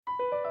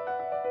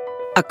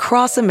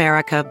Across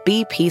America,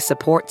 BP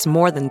supports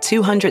more than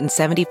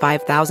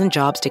 275,000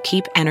 jobs to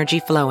keep energy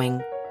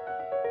flowing.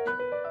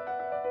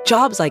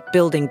 Jobs like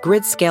building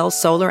grid-scale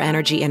solar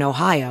energy in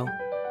Ohio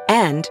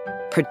and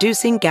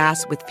producing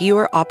gas with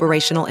fewer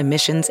operational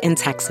emissions in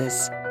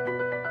Texas.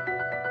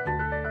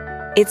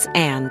 It's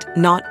and,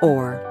 not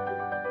or.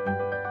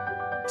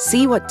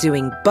 See what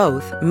doing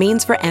both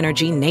means for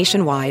energy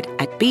nationwide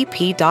at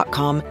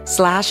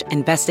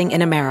bp.com/investing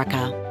in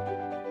America.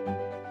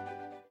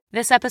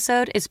 This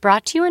episode is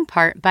brought to you in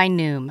part by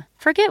Noom.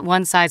 Forget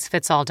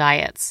one-size-fits-all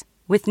diets.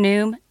 With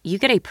Noom, you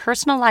get a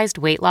personalized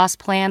weight loss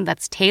plan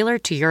that's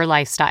tailored to your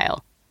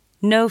lifestyle.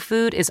 No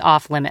food is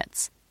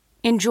off-limits.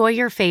 Enjoy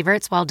your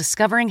favorites while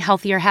discovering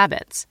healthier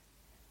habits.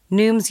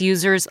 Noom's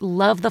users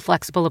love the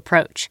flexible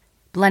approach,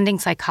 blending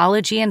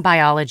psychology and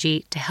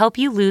biology to help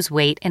you lose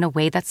weight in a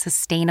way that's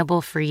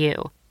sustainable for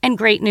you. And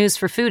great news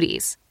for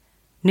foodies.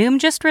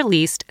 Noom just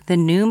released the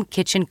Noom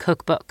Kitchen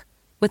Cookbook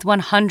with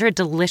 100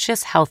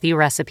 delicious, healthy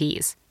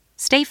recipes.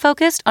 Stay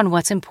focused on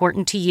what's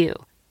important to you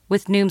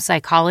with Noom's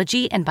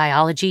psychology and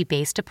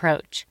biology-based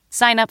approach.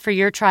 Sign up for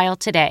your trial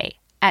today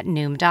at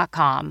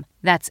Noom.com.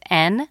 That's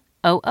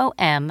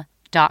NOOM.com.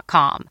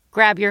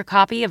 Grab your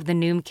copy of the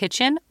Noom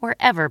Kitchen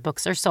wherever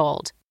books are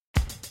sold.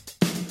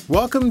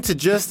 Welcome to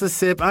Just a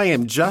Sip. I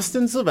am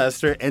Justin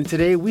Sylvester, and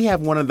today we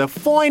have one of the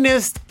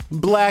finest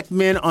black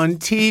men on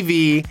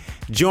TV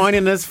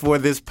joining us for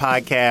this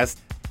podcast.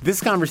 This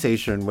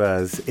conversation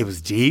was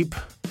deep.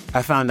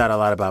 I found out a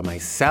lot about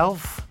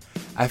myself.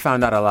 I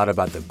found out a lot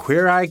about the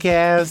Queer Eye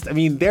cast. I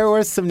mean, there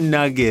were some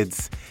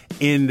nuggets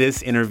in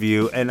this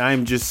interview, and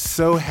I'm just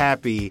so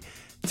happy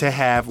to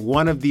have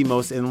one of the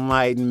most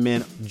enlightened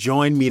men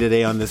join me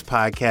today on this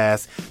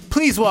podcast.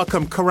 Please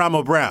welcome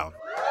Karamo Brown.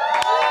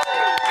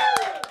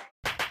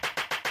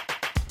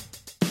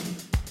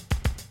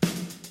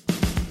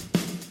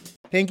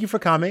 Thank you for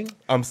coming.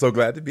 I'm so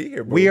glad to be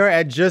here, bro. We are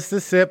at Just a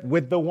Sip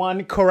with the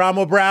one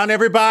Karamo Brown,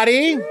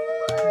 everybody.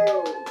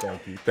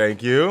 Thank you.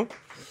 Thank you.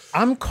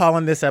 I'm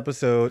calling this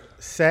episode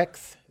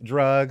Sex,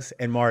 Drugs,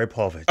 and Maury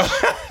Povich.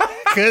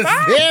 Because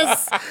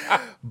this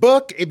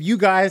book, if you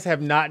guys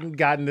have not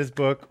gotten this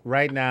book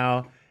right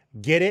now,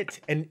 get it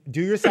and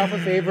do yourself a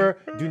favor.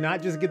 Do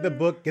not just get the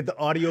book, get the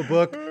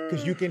audiobook,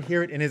 because you can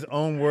hear it in his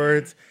own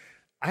words.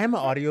 I am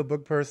an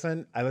audiobook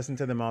person. I listen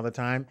to them all the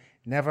time.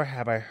 Never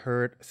have I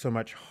heard so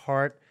much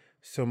heart,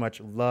 so much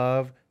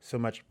love, so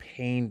much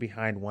pain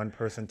behind one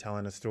person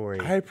telling a story.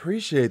 I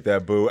appreciate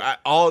that, boo.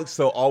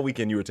 All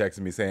weekend you were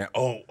texting me saying,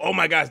 oh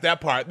my gosh, that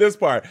part, this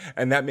part.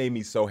 And that made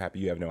me so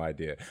happy. You have no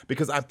idea.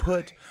 Because a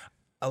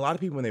lot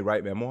of people, when they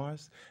write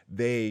memoirs,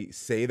 they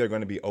say they're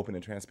going to be open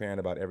and transparent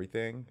about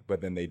everything,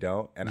 but then they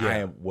don't. And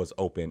I was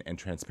open and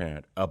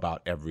transparent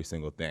about every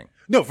single thing.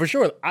 No, for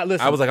sure. I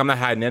was like, I'm not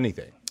hiding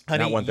anything.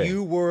 Honey, not one thing.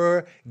 You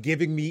were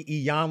giving me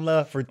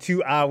Iyanla for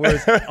 2 hours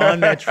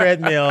on that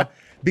treadmill.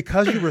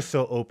 Because you were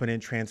so open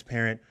and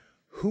transparent,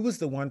 who was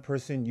the one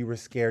person you were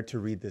scared to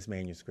read this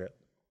manuscript?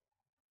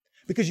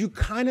 Because you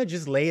kind of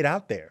just lay it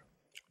out there.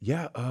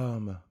 Yeah,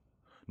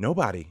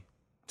 nobody,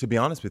 to be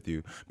honest with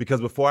you. Because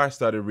before I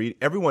started reading,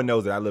 everyone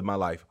knows that I live my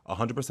life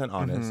 100%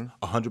 honest,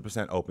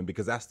 100% open,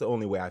 because that's the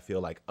only way I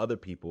feel like other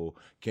people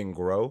can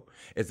grow,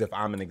 is if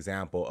I'm an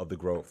example of the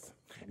growth.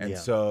 And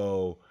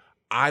so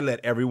I let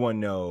everyone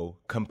know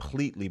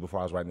completely before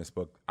I was writing this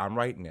book, I'm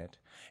writing it,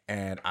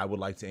 and I would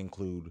like to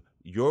include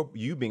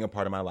you being a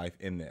part of my life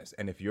in this.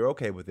 And if you're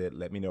okay with it,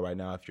 let me know right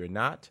now. If you're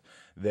not,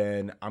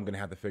 then I'm going to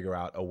have to figure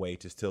out a way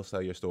to still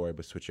sell your story,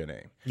 but switch your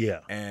name. Yeah.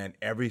 And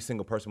every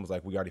single person was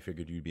like, we already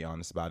figured you'd be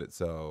honest about it.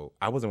 So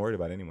I wasn't worried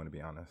about anyone, to be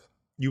honest.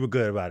 You were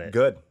good about it.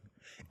 Good.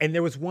 And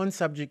there was one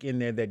subject in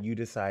there that you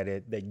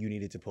decided that you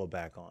needed to pull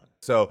back on.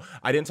 So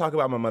I didn't talk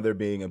about my mother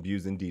being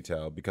abused in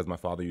detail because my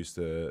father used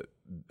to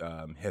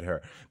hit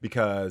her,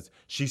 because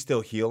she's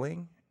still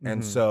healing.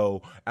 And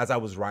so as I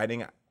was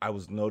writing, I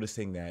was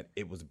noticing that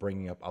it was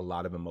bringing up a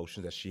lot of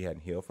emotions that she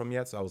hadn't healed from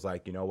yet. So I was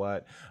like, you know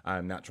what?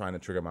 I'm not trying to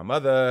trigger my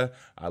mother.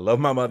 I love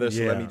my mother.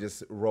 So let me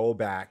just roll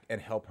back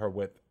and help her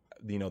with,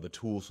 the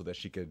tools so that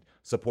she could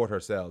support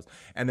herself.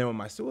 And then with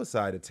my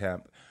suicide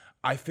attempt,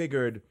 I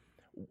figured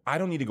I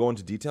don't need to go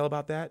into detail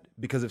about that,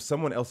 because if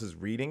someone else is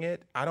reading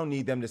it, I don't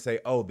need them to say,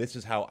 oh, this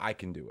is how I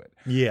can do it.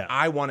 Yeah.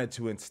 I wanted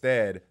to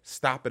instead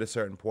stop at a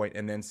certain point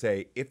and then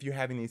say, if you're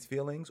having these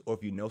feelings, or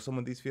if you know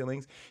someone with these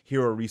feelings,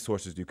 here are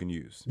resources you can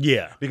use.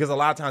 Yeah. Because a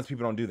lot of times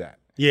people don't do that.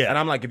 Yeah. And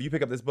I'm like, if you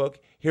pick up this book,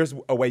 here's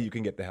a way you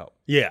can get the help.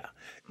 Yeah.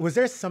 Was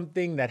there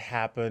something that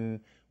happened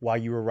while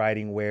you were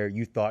writing where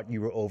you thought you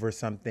were over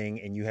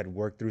something and you had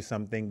worked through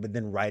something, but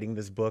then writing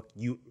this book,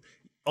 you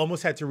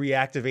almost had to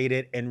reactivate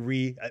it and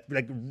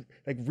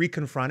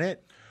re-confront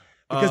it?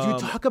 Because you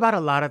talk about a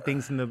lot of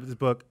things in this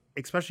book,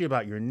 especially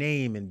about your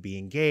name and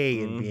being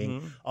gay and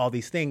being all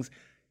these things.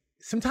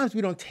 Sometimes we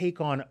don't take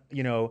on,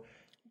 we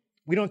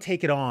don't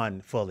take it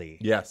on fully.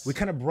 Yes. We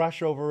kind of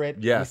brush over it.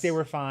 Yes. We say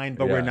we're fine,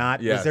 but we're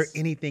not. Yes. Is there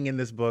anything in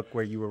this book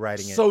where you were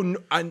writing it? So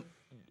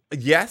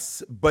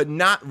Yes, but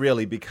not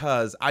really,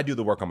 because I do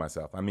the work on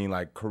myself. I mean,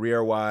 like,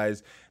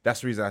 career-wise,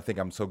 that's the reason I think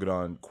I'm so good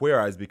on Queer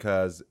Eyes,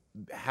 because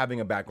having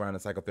a background in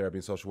psychotherapy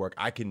and social work,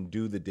 I can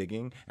do the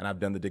digging, and I've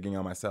done the digging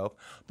on myself.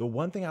 The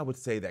one thing I would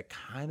say that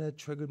kind of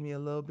triggered me a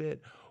little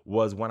bit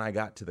was when I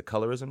got to the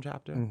colorism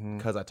chapter,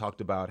 because I talked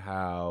about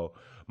how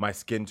my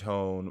skin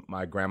tone,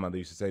 my grandmother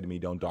used to say to me,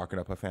 don't darken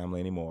up her family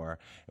anymore,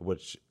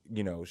 which,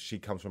 you know, she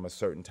comes from a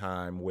certain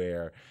time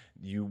where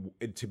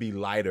to be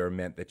lighter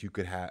meant that you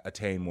could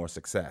attain more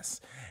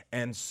success.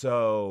 And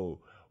so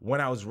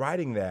when I was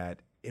writing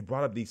that, it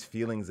brought up these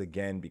feelings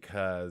again,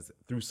 because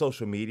through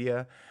social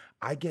media,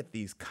 I get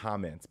these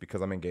comments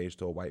because I'm engaged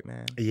to a white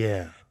man.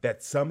 Yeah.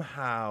 That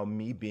somehow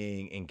me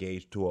being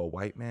engaged to a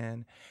white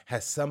man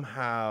has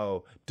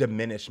somehow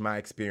diminished my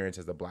experience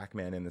as a black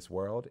man in this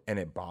world, and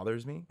it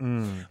bothers me.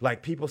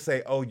 Like, people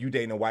say, oh, you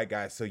dating a white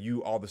guy, so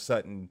you all of a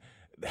sudden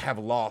have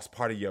lost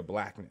part of your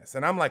blackness.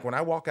 And I'm like, when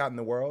I walk out in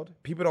the world,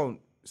 people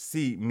don't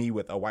see me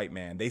with a white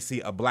man. They see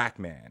a black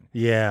man.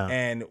 Yeah.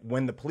 And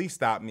when the police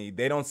stop me,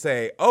 they don't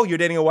say, oh, you're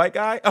dating a white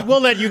guy?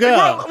 We'll let you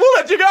go. We'll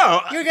let you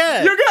go. You're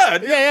good. You're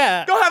good.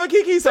 Yeah. Go have a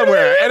kiki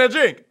somewhere and a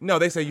drink. No,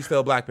 they say you're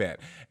still a black man.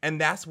 And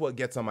that's what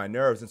gets on my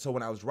nerves. And so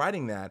when I was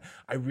writing that,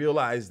 I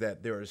realized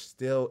that there are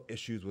still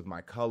issues with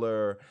my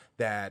color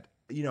that,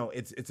 you know,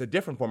 it's a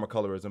different form of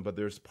colorism, but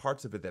there's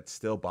parts of it that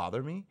still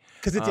bother me.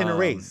 Because it's in a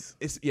race.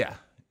 Yeah,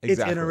 exactly. It's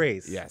in a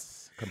race.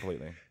 Yes,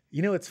 completely.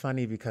 You know, it's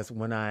funny because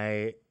when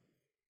I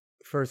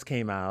first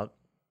came out,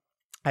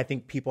 I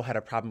think people had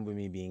a problem with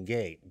me being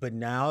gay. But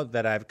now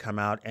that I've come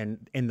out,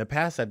 and in the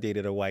past I've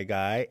dated a white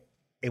guy,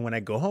 and when I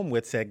go home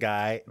with said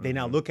guy, they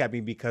now look at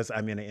me because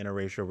I'm in an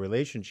interracial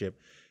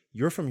relationship.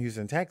 You're from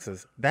Houston,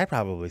 Texas. That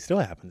probably still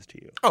happens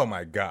to you. Oh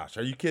my gosh,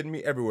 are you kidding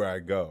me? Everywhere I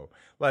go,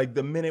 like,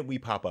 the minute we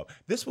pop up,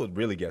 this what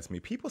really gets me.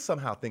 People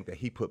somehow think that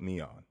he put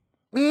me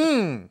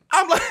on.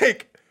 I'm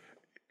like,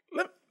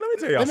 let me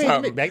tell y'all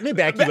something. Let me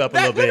back you up a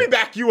little bit. Let me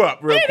back you up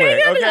real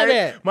quick,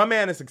 okay? My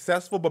man is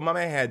successful, but my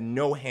man had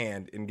no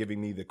hand in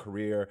giving me the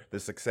career, the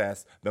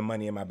success, the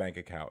money in my bank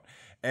account.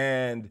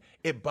 And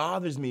it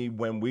bothers me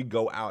when we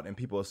go out and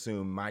people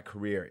assume my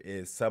career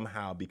is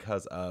somehow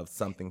because of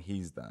something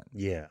he's done.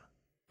 Yeah.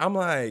 I'm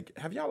like,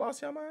 have y'all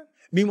lost your mind?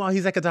 Meanwhile,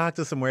 he's like a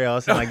doctor somewhere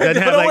else. And like, Don't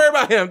worry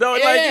about him.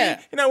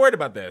 You're not worried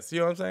about this. You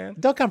know what I'm saying?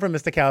 Don't come from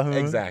Mr. Calhoun.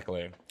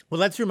 Exactly. Well,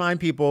 let's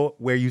remind people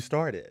where you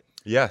started.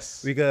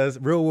 Yes. Because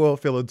Real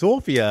World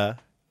Philadelphia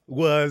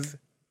was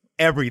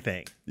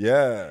everything.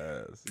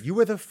 Yes. You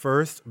were the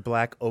first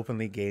black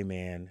openly gay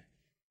man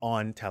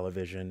on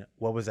television.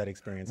 What was that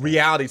experience like?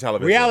 Reality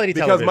television.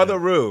 Because Mother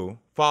Rue,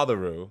 Father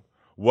Rue,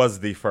 was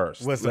the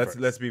first.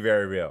 Let's be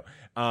very real.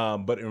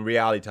 But in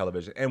reality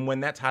television. And when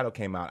that title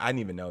came out, I didn't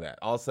even know that.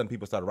 All of a sudden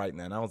people started writing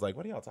that, and I was like,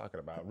 what are y'all talking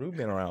about? Rue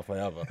been around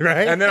forever.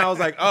 Right? And then I was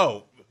like,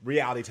 oh,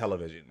 reality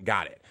television.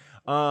 Got it.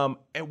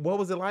 And what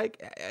was it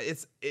like?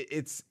 It's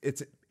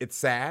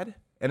sad,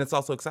 and it's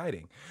also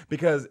exciting,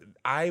 because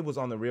I was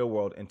on The Real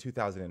World in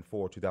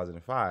 2004,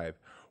 2005.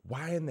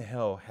 Why in the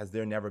hell has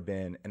there never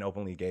been an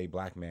openly gay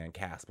black man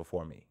cast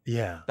before me?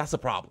 Yeah. That's a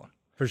problem.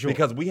 For sure.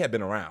 Because we have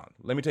been around.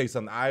 Let me tell you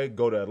something. I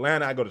go to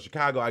Atlanta, I go to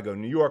Chicago, I go to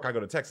New York, I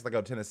go to Texas, I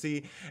go to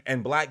Tennessee,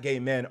 and black gay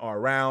men are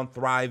around,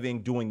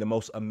 thriving, doing the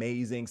most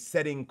amazing,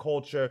 setting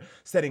culture,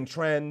 setting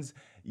trends.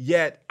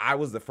 Yet I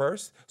was the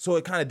first. So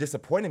it kind of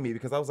disappointed me,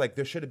 because I was like,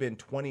 there should have been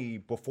 20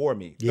 before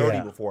me,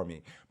 30 before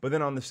me. But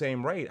then on the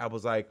same rate, I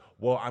was like,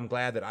 well, I'm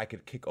glad that I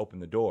could kick open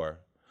the door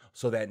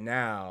so that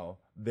now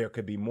there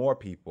could be more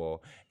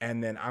people.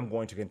 And then I'm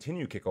going to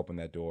continue to kick open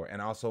that door.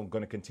 And also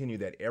going to continue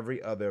that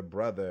every other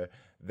brother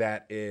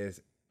that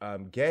is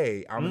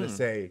gay, I'm going to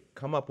say,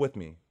 come up with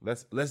me.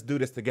 Let's do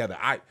this together.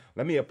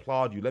 Let me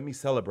applaud you. Let me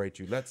celebrate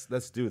you.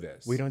 Let's do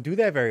this. We don't do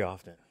that very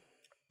often.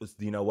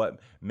 You know what?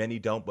 Many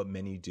don't, but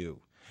many do.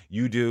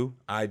 You do,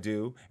 I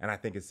do, and I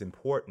think it's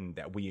important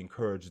that we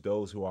encourage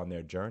those who are on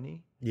their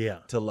journey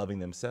to loving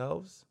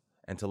themselves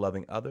and to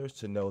loving others,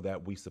 to know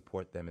that we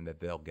support them and that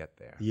they'll get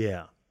there.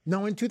 Yeah.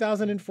 No, in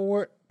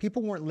 2004,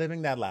 people weren't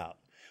living that loud.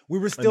 We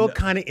were still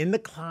kind of in the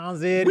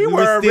closet. We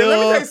were still... Let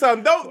me tell you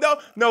something.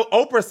 No,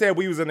 Oprah said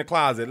we was in the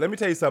closet. Let me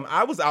tell you something.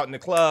 I was out in the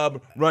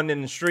club, running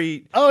in the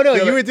street. Oh, no,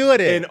 you were doing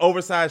it. In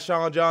oversized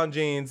Sean John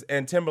jeans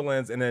and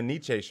Timberlands and a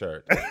Nietzsche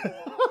shirt.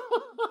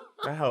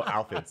 That whole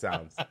outfit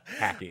sounds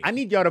hacky. I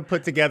need y'all to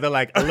put together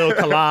like a little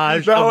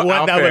collage of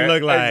what that would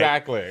look like.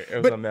 Exactly.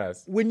 It was a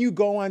mess. When you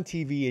go on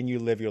TV and you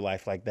live your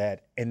life like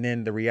that, and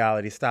then the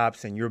reality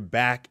stops and you're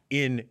back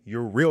in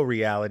your real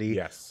reality,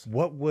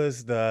 what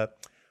was the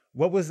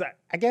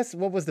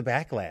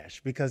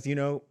backlash? Because, you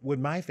know, with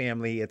my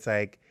family, it's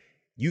like,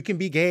 you can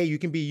be gay, you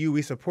can be you,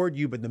 we support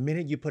you, but the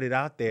minute you put it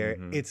out there,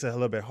 it's a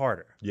little bit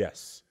harder.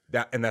 Yes.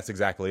 That's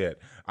exactly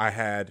it. I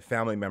had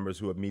family members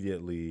who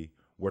immediately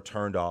were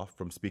turned off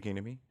from speaking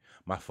to me.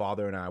 My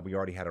father and I, we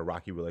already had a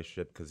rocky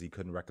relationship because he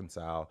couldn't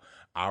reconcile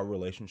our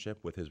relationship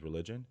with his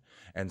religion.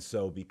 And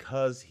so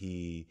because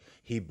he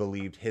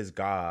believed his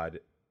God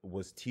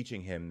was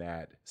teaching him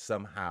that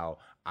somehow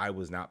I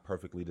was not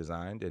perfectly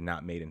designed and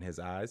not made in his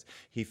eyes,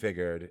 he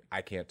figured,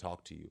 I can't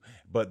talk to you.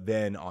 But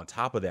then on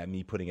top of that,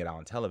 me putting it out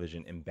on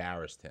television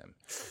embarrassed him.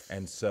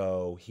 And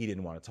so he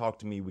didn't want to talk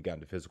to me. We got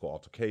into physical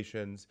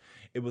altercations.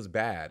 It was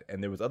bad.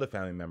 And there was other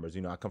family members.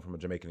 You know, I come from a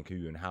Jamaican and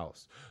Cuban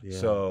house. Yeah.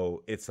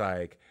 So it's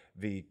like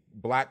the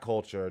Black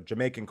culture,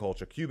 Jamaican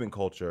culture, Cuban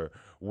culture,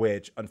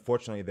 which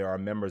unfortunately there are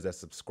members that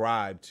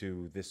subscribe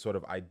to this sort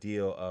of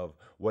ideal of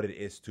what it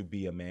is to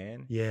be a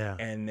man. Yeah.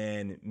 And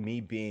then me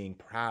being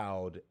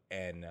proud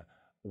and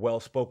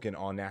well-spoken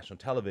on national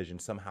television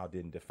somehow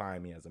didn't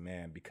define me as a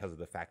man because of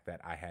the fact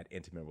that I had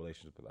intimate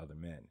relationships with other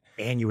men.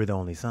 And you were the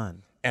only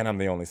son. And I'm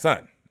the only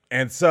son.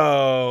 And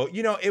so,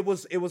 you know, it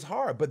was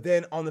hard. But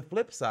then on the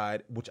flip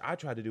side, which I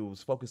tried to do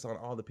was focus on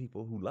all the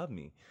people who love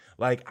me.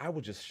 Like, I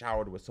was just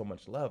showered with so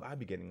much love. I'd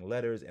be getting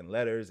letters and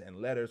letters and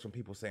letters from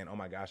people saying, oh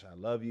my gosh, I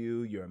love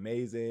you. You're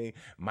amazing.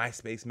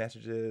 MySpace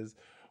messages.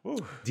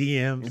 Ooh.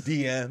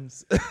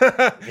 DMs.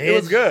 It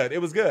was good.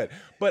 It was good.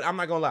 But I'm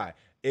not going to lie.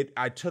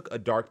 I took a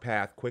dark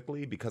path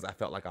quickly because I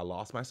felt like I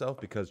lost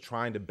myself, because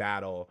trying to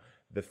battle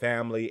the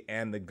family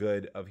and the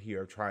good of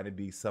here, trying to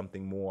be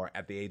something more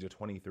at the age of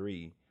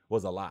 23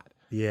 was a lot.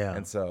 Yeah.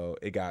 And so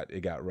it got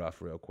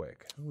rough real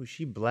quick. Oh, is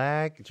she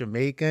Black,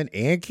 Jamaican,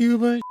 and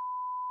Cuban?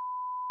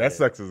 That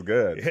sex is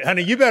good.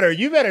 Honey, you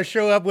better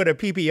show up with a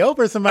PPO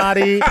for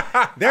somebody.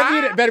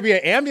 Better be an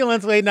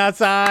ambulance waiting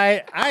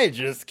outside. I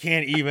just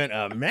can't even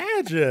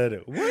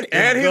imagine.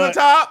 And he's on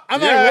top.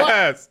 I'm like,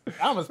 what?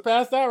 I almost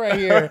passed out right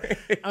here.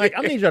 I'm like,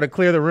 I need y'all to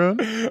clear the room.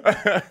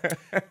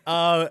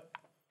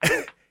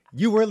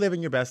 You were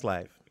living your best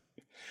life.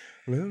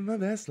 Living my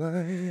best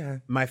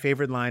life. My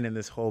favorite line in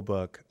this whole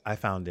book, I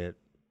found it,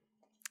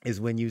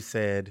 is when you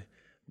said,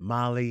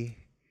 Molly,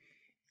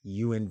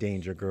 you in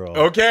danger, girl.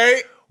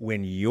 Okay.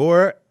 When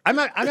I'm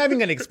not even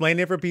going to explain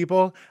it for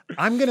people.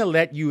 I'm going to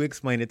let you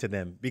explain it to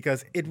them,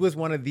 because it was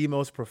one of the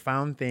most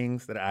profound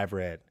things that I've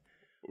read.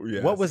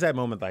 Yes. What was that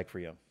moment like for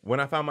you? When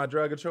I found my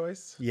drug of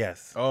choice?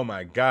 Yes. Oh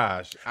my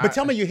gosh. But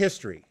tell me your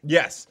history.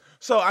 Yes.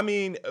 So, I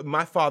mean,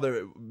 my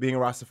father, being a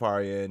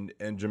Rastafarian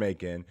and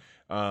Jamaican,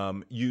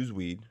 used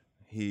weed.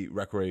 He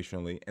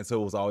recreationally. And so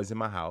it was always in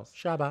my house.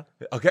 Shaba.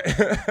 Okay.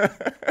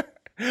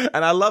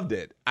 And I loved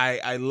it.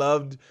 I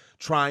loved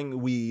trying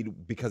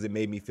weed because it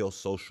made me feel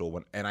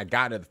social. And I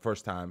got it the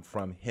first time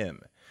from him.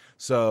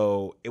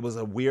 So it was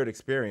a weird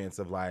experience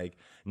of like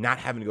not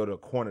having to go to a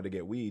corner to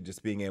get weed,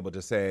 just being able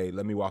to say,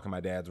 let me walk in my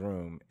dad's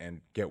room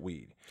and get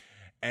weed.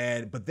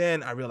 But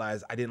then I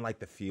realized I didn't like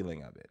the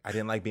feeling of it. I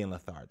didn't like being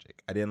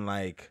lethargic. I didn't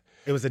like...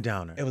 It was a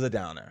downer. It was a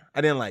downer.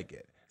 I didn't like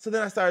it. So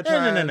then I started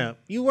trying... No.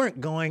 You weren't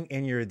going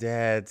in your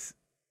dad's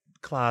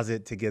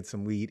closet to get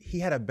some weed. He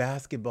had a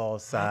basketball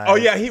size. Oh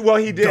yeah, he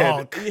did.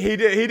 Dunk. He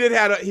did.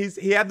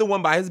 He had the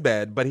one by his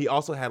bed, but he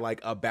also had like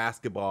a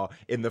basketball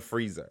in the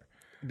freezer.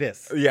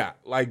 Yeah,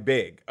 like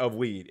big of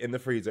weed in the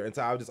freezer. And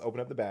so I would just open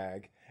up the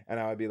bag and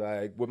I would be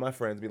like, with my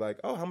friends, be like,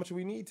 oh, how much do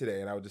we need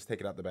today? And I would just take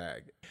it out the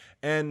bag.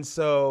 And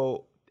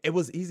so it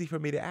was easy for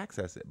me to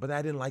access it, but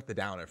I didn't like the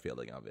downer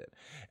feeling of it.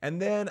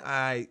 And then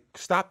I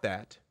stopped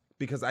that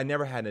because I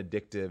never had an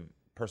addictive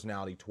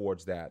personality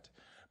towards that,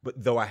 but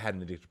though I had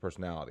an addictive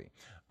personality.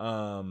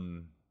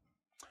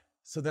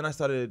 So then I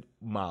started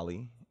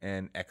Molly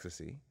and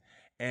ecstasy.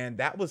 And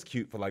that was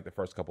cute for like the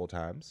first couple of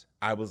times.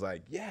 I was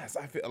like, yes,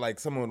 I feel like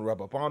someone would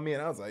rub up on me.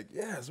 And I was like,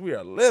 yes, we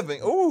are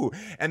living. Ooh.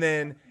 And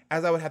then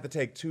as I would have to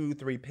take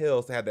 2-3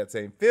 pills to have that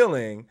same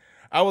feeling,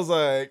 I was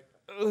like,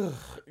 ugh,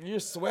 you're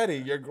sweaty.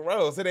 You're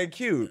gross. It ain't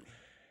cute.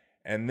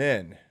 And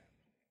then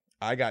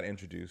I got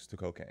introduced to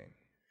cocaine.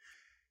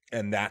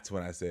 And that's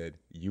when I said,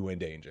 you in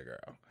danger,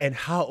 girl. And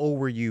how old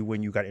were you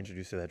when you got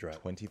introduced to that drug?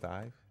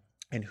 25.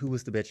 And who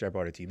was the bitch that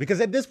brought it to you?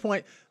 Because at this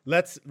point,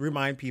 let's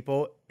remind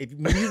people,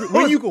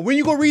 when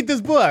you go read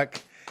this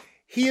book,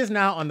 he is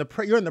now on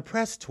you're on the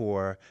press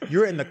tour,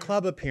 you're in the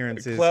club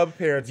appearances.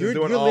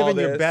 You're living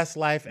your best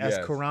life as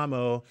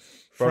Karamo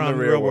from the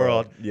real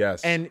world.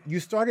 Yes. And you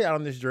started out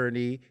on this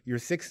journey, you're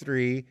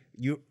 6'3",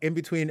 you in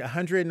between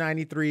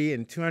 193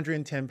 and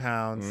 210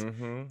 pounds,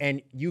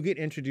 and you get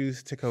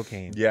introduced to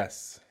cocaine.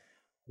 Yes.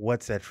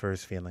 What's that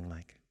first feeling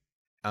like?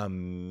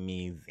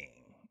 Amazing.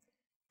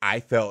 I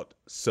felt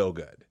so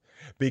good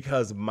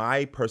because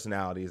my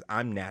personality is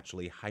I'm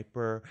naturally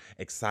hyper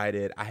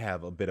excited. I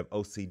have a bit of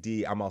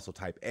OCD. I'm also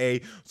type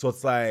A. So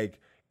it's like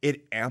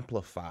it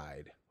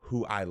amplified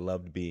who I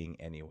loved being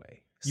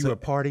anyway. You were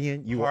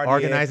partying. You were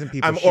organizing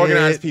people's shit. I'm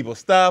organizing people's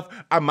stuff.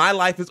 My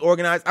life is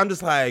organized. I'm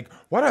just like,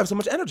 why do I have so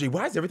much energy?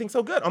 Why is everything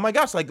so good? Oh my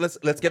gosh! Like let's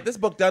get this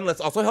book done. Let's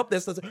also help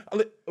this.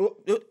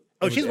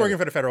 Oh, she's working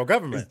for the federal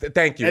government.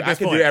 Thank you. I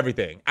could do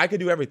everything. I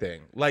could do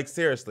everything. Like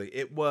seriously,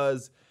 it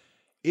was,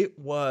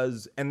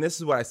 and this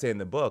is what I say in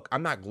the book.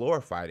 I'm not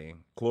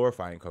glorifying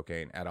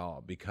cocaine at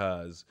all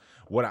because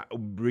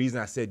reason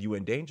I said you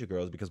in danger,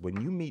 girl, is because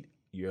when you meet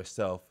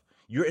yourself,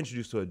 you're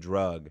introduced to a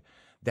drug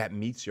that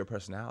meets your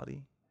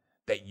personality,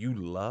 that you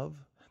love,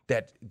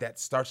 that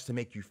starts to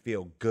make you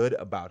feel good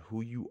about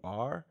who you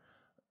are.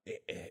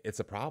 It's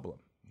a problem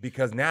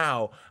because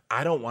now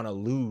I don't want to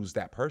lose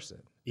that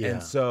person. Yeah.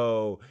 And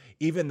so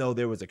even though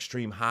there was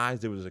extreme highs,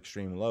 there was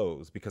extreme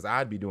lows, because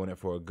I'd be doing it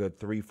for a good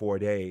 3-4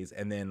 days.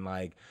 And then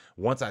like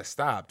once I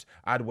stopped,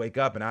 I'd wake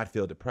up and I'd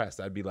feel depressed.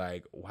 I'd be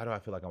like, why do I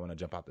feel like I want to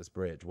jump out this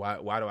bridge? Why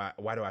do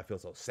I feel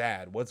so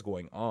sad? What's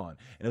going on?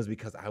 And it was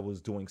because I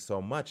was doing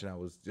so much and I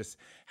was just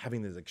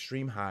having these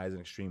extreme highs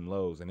and extreme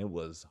lows, and it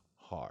was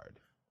hard.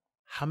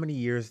 How many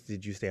years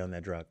did you stay on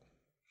that drug?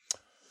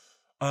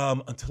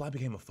 Until I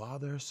became a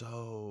father,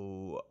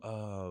 so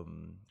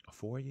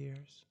 4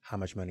 years. How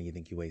much money you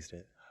think you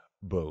wasted?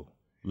 Boo.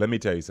 Let me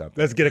tell you something.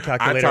 Let's get a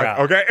calculator out.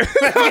 Okay.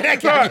 Let's get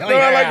a calculator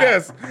like out.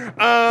 this.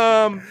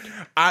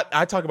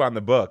 I talk about in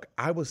the book,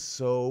 I was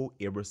so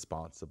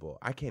irresponsible.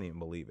 I can't even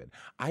believe it.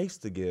 I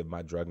used to give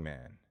my drug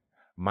man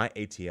my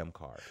ATM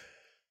card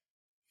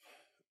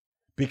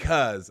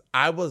because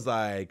I was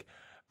like,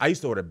 I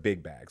used to order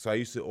big bags. So I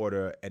used to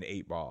order an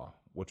 8-ball,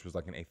 which was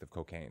like an eighth of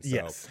cocaine. So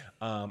Yes.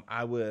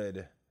 I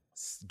would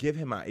give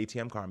him my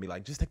ATM card and be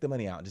like, just take the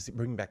money out. Just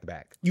bring me back the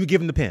bag. You would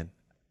give him the pen.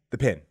 The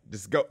pin.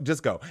 Just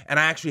go. And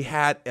I actually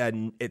had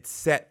it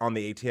set on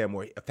the ATM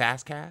where a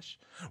fast cash,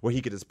 where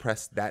he could just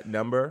press that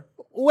number.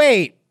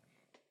 Wait.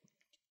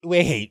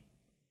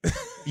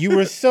 You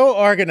were so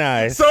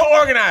organized. So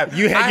organized.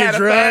 You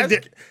had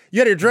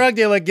your drug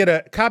dealer get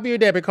a copy of your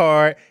debit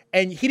card,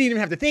 and he didn't even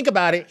have to think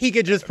about it. He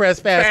could just press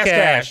fast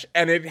cash.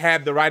 And it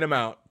had the right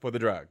amount for the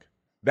drug.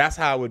 That's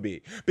how it would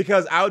be.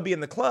 Because I would be in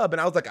the club, and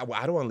I was like, well,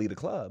 I don't want to leave the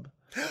club.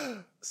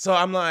 So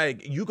I'm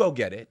like, you go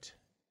get it.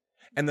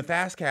 And the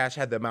fast cash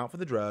had the amount for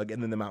the drug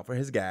and then the amount for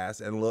his gas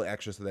and a little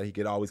extra so that he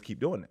could always keep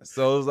doing this.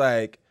 So it was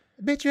like...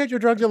 Bitch, you had your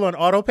drug dealer on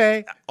auto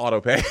pay?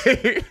 Auto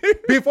pay.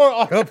 Before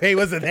auto pay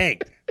was a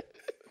thing.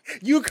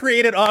 You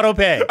created auto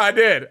pay. I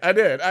did. Let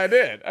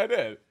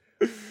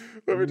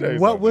me tell you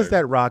What was something.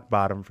 that rock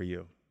bottom for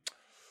you?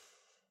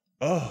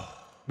 Oh.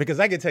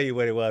 Because I can tell you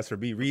what it was for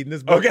me reading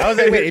this book. Okay. I was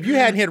like, wait, if you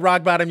hadn't hit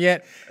rock bottom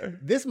yet,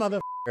 this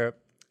motherfucker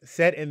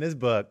said in this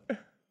book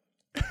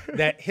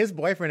that his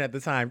boyfriend at the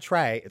time,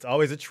 Trey, it's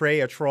always a Trey,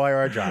 a Troy,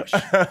 or a Josh.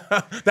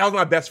 That was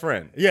my best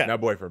friend. Yeah.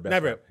 Not boyfriend, best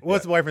Never. friend.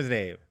 What's the boyfriend's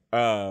name?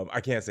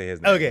 I can't say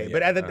his name. Okay,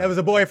 but that was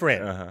a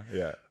boyfriend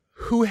Yeah.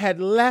 who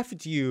had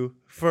left you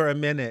for a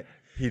minute.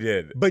 He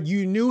did. But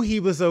you knew he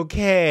was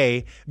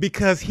okay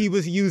because he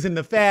was using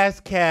the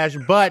fast cash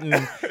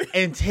button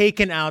and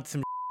taking out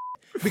some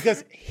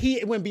because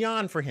it went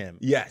beyond for him.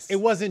 Yes. It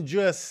wasn't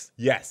just...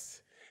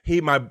 Yes.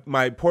 My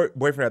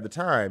boyfriend at the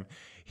time,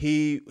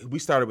 we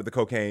started with the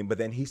cocaine, but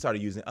then he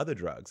started using other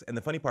drugs. And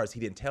the funny part is he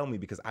didn't tell me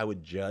because I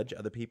would judge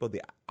other people,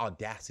 the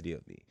audacity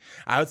of me.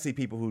 I would see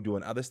people who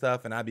doing other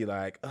stuff and I'd be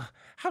like,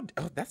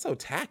 that's so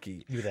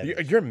tacky.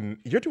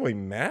 You're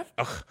doing meth?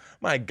 Ugh,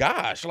 my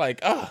gosh.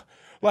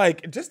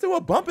 Like just do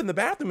a bump in the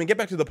bathroom and get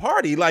back to the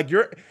party. Like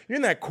you're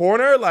in that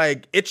corner,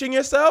 like itching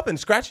yourself and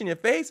scratching your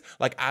face.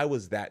 Like I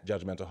was that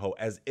judgmental hoe,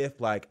 as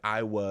if like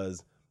I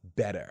was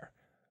better.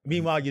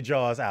 Meanwhile, your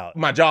jaw's out.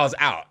 My jaw's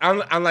out.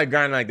 I'm like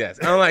grinding like this.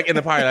 I'm like in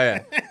the party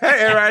like that.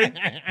 Hey,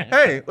 everybody.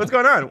 Hey, what's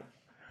going on?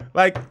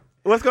 Like,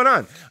 what's going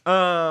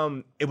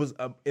on? It was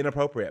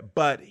inappropriate,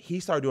 but he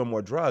started doing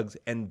more drugs.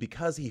 And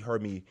because he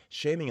heard me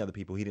shaming other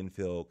people, he didn't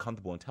feel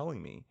comfortable in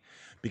telling me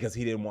because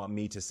he didn't want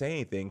me to say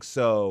anything.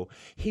 So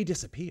he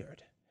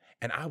disappeared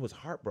and I was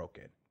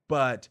heartbroken.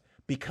 But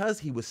because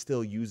he was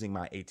still using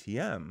my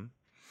ATM,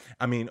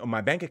 on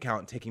my bank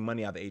account, taking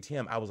money out of the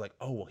ATM, I was like,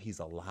 oh, well, he's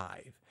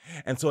alive.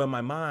 And so in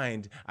my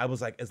mind, I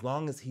was like, as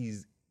long as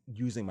he's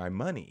using my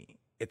money,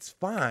 it's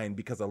fine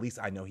because at least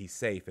I know he's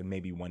safe and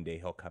maybe one day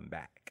he'll come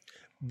back.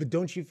 But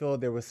don't you feel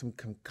there was some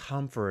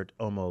comfort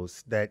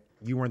almost that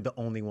you weren't the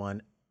only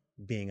one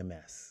being a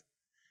mess?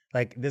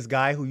 Like this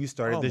guy who you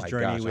started this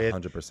journey with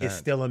 100%. is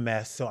still a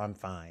mess, so I'm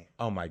fine.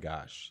 Oh my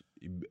gosh.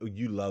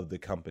 You love the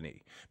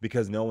company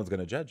because no one's going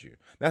to judge you.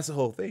 That's the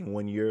whole thing.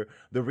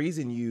 The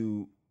reason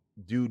you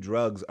do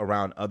drugs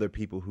around other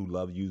people who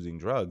love using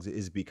drugs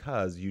is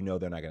because you know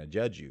they're not going to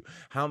judge you.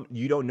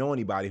 You don't know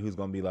anybody who's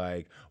going to be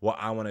like, well,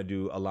 I want to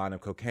do a line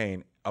of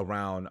cocaine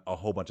around a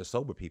whole bunch of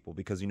sober people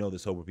because you know the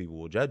sober people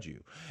will judge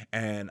you.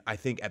 And I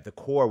think at the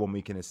core, when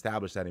we can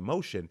establish that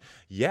emotion,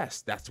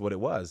 yes, that's what it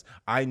was.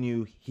 I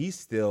knew he's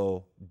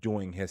still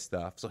doing his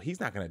stuff, so he's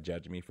not going to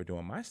judge me for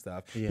doing my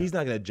stuff. Yeah. He's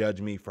not going to judge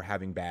me for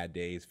having bad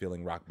days,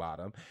 feeling rock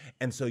bottom.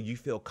 And so you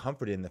feel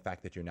comforted in the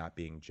fact that you're not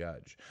being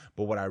judged.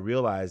 But what I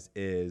realized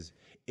is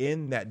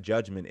in that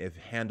judgment, if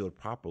handled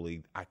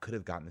properly, I could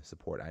have gotten the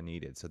support I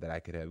needed so that I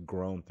could have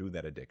grown through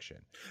that addiction.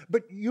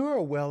 But you're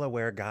a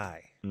well-aware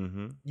guy.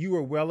 Mm-hmm. You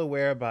were well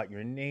aware about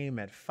your name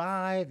at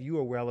 5. You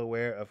were well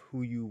aware of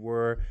who you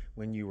were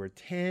when you were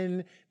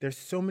 10. There's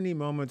so many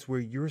moments where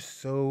you're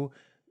so,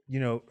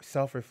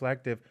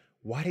 self-reflective.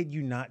 Why did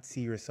you not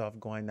see yourself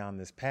going down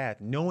this path,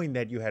 knowing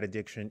that you had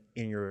addiction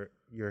in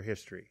your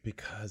history?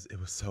 Because it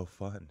was so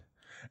fun.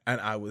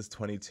 And I was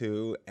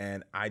 22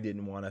 and I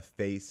didn't want to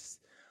face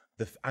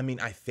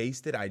I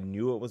faced it. I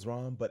knew it was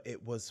wrong, but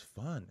it was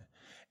fun.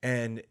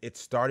 And it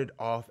started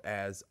off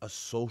as a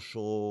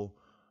social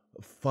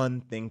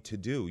fun thing to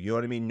do. You know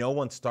what I mean? No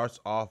one starts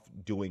off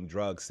doing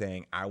drugs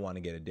saying, I want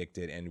to get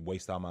addicted and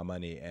waste all my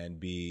money and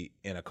be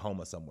in a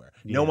coma somewhere.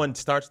 Yeah. No one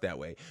starts that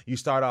way. You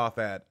start off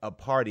at a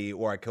party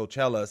or at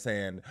Coachella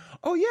saying,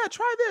 oh yeah,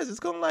 try this. It's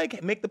going to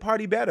like make the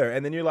party better.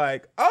 And then you're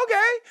like,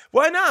 okay,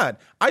 why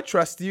not? I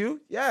trust you.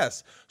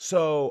 Yes.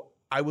 So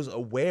I was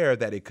aware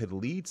that it could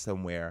lead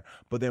somewhere.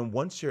 But then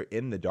once you're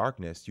in the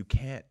darkness,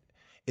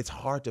 it's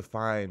hard to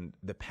find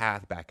the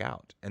path back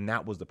out. And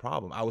that was the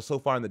problem. I was so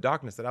far in the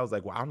darkness that I was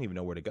like, well, I don't even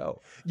know where to go.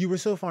 You were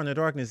so far in the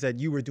darkness that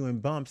you were doing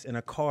bumps in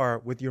a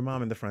car with your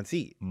mom in the front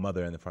seat.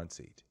 Mother in the front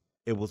seat.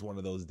 It was one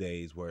of those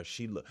days where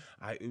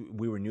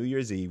we were New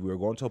Year's Eve, we were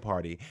going to a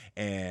party,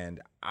 and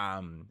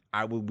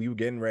we were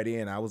getting ready,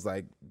 and I was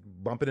like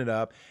bumping it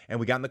up, and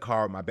we got in the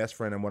car with my best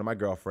friend and one of my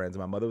girlfriends,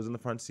 and my mother was in the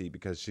front seat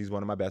because she's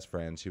one of my best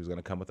friends. She was going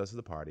to come with us to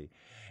the party,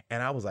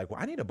 and I was like,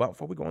 well, I need a bump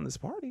before we go on this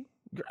party.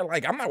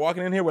 Like, I'm not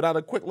walking in here without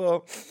a quick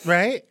little...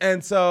 Right.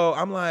 And so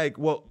I'm like,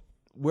 well,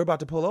 we're about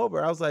to pull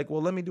over. I was like,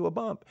 well, let me do a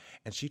bump.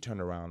 And she turned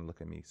around and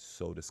looked at me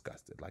so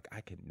disgusted. Like,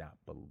 I cannot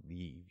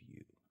believe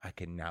you. I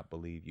cannot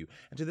believe you.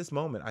 And to this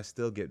moment, I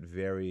still get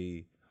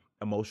very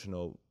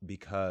emotional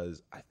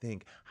because I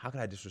think, how could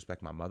I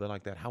disrespect my mother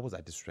like that? How was I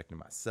disrespecting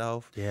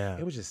myself? Yeah.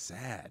 It was just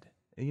sad.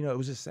 You know, it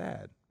was just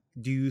sad.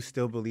 Do you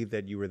still believe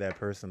that you were that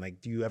person? Like,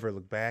 do you ever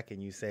look back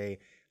and you say,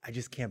 I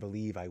just can't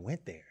believe I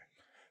went there?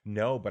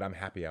 No, but I'm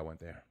happy I went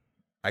there.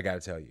 I got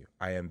to tell you,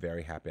 I am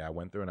very happy I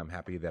went through, and I'm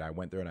happy that I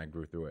went through and I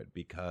grew through it,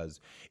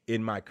 because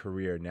in my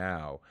career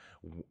now,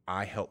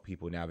 I help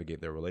people navigate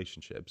their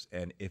relationships.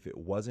 And if it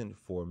wasn't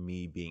for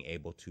me being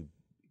able to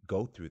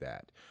go through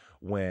that,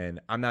 when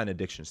I'm not an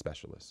addiction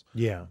specialist,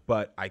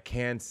 but I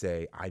can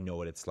say I know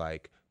what it's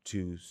like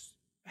to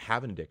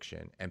have an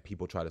addiction and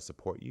people try to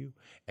support you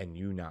and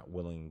you not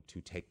willing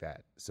to take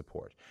that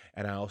support.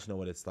 And I also know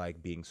what it's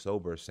like being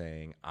sober,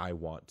 saying I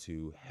want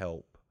to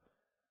help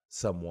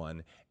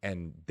someone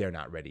and they're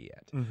not ready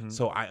yet. Mm-hmm.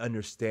 So I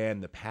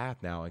understand the path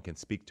now and can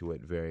speak to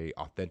it very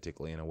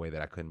authentically in a way that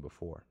I couldn't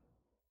before.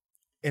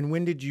 And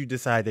when did you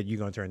decide that you're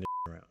going to turn this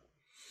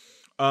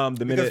around?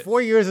 Because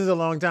 4 years is a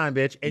long time,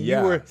 bitch. And you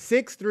were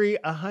 6'3",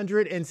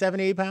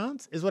 178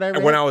 pounds is what I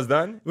read. When I was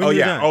done? When you were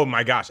done. Oh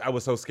my gosh, I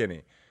was so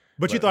skinny.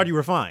 But you thought you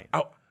were fine.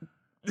 Oh.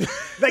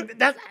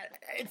 Like,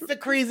 it's the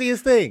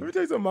craziest thing. Let me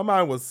tell you something. My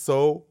mind was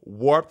so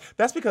warped.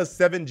 That's because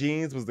 7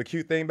 jeans was the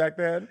cute thing back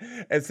then.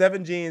 And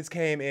 7 jeans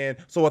came in.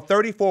 So a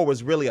 34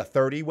 was really a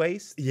 30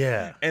 waist.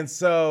 Yeah. And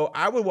so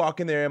I would walk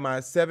in there in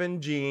my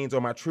 7 jeans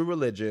or my True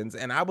Religions.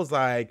 And I was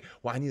like,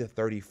 well, I need a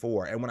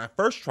 34. And when I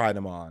first tried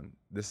them on,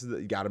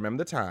 you got to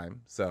remember the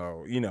time.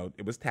 So, you know,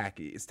 it was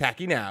tacky. It's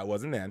tacky now. It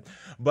wasn't then.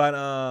 But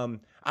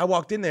I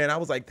walked in there and I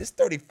was like, this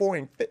 34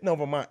 ain't fitting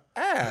over my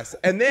ass.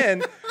 And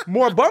then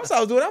more bumps I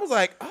was doing, I was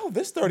like, oh,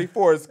 this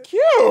 34 is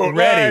cute.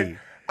 Ready.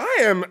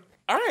 Like,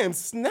 I am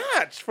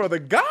snatched for the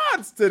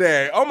gods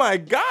today. Oh my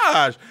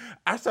gosh.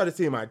 I started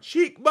seeing my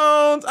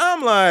cheekbones.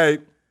 I'm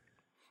like,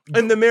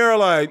 in the mirror,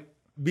 like.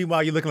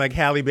 Meanwhile, you're looking like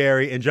Halle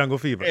Berry in Jungle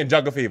Fever. In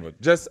Jungle Fever.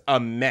 Just a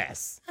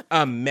mess.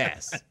 A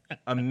mess.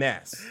 A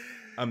mess.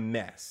 A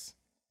mess.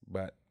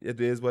 But it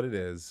is what it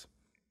is.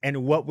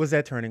 And what was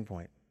that turning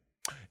point?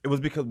 It was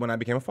because when I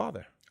became a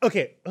father.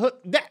 Okay.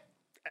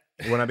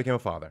 When I became a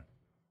father.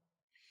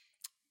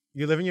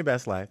 You're living your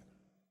best life.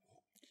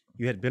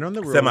 You had been on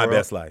the real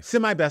Semi-best life.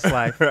 Semi-best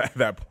life. At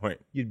that point.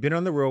 You'd been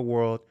on the real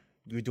world.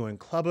 You're doing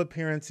club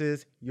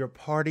appearances. You're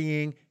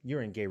partying.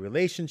 You're in gay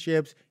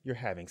relationships. You're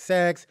having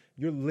sex.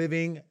 You're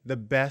living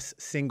the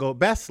single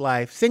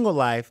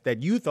life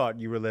that you thought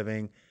you were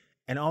living.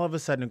 And all of a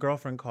sudden, a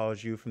girlfriend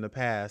calls you from the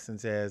past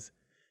and says,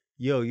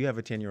 yo, you have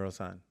a 10-year-old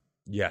son.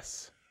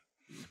 Yes.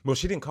 Well,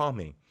 she didn't call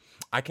me.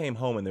 I came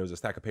home and there was a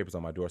stack of papers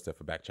on my doorstep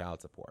for back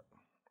child support.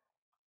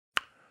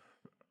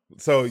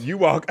 So you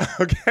walk,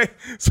 okay?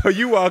 So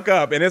you walk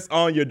up and it's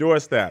on your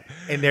doorstep.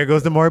 And there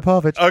goes the Maury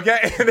Povich.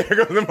 Okay, and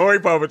there goes the Maury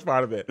Povich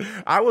part of it.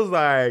 I was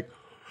like,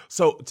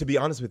 so to be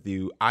honest with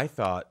you, I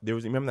thought,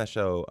 remember that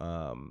show,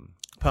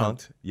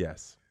 Punk'd?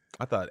 Yes.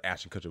 I thought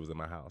Ashton Kutcher was in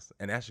my house,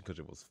 and Ashton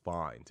Kutcher was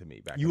fine to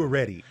me back then. You were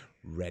ready.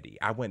 Ready.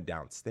 I went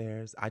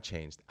downstairs. I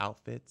changed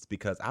outfits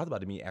because I was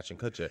about to meet Ashton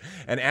Kutcher,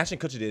 and Ashton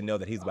Kutcher didn't know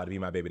that he was about to be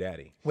my baby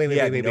daddy. He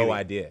had no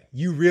idea.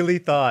 You really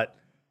thought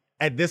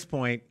at this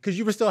point, because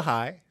you were still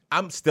high.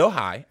 I'm still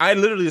high. I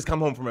literally just come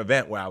home from an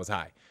event where I was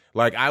high.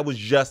 Like, I was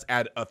just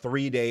at a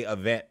 3-day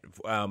event,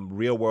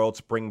 real world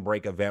spring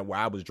break event where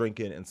I was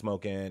drinking and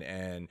smoking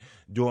and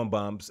doing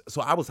bumps.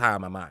 So I was high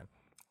on my mind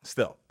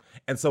still.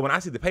 And so when I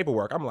see the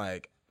paperwork, I'm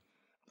like,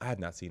 I have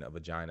not seen a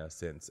vagina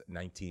since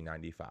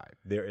 1995.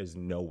 There is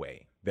no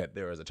way that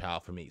there is a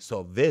child for me.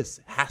 So this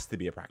has to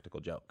be a practical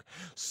joke.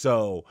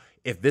 So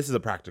if this is a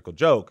practical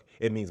joke,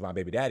 it means my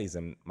baby daddy's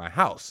in my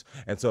house.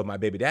 And so if my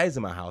baby daddy's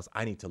in my house,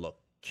 I need to look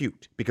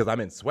cute because I'm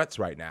in sweats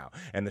right now.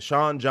 And the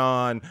Sean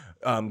John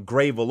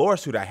gray velour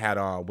suit I had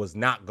on was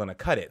not going to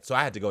cut it. So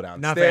I had to go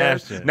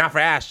downstairs. Not for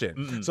Ashton.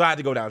 Mm-mm. So I had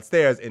to go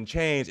downstairs and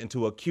change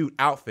into a cute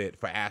outfit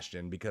for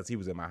Ashton because he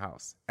was in my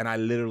house. And I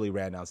literally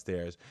ran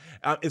downstairs.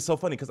 It's so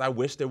funny because I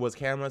wish there was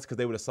cameras because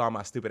they would have saw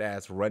my stupid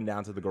ass run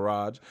down to the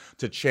garage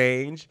to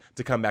change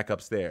to come back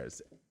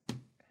upstairs.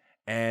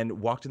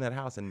 And walked in that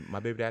house and my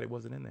baby daddy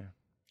wasn't in there.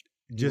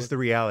 Just the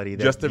reality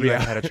that you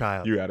had a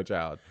child. You had a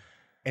child.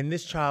 And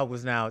this child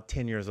was now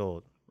 10 years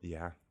old.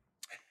 Yeah.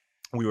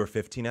 We were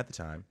 15 at the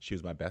time. She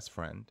was my best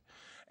friend.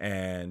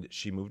 And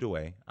she moved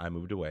away. I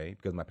moved away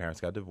because my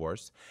parents got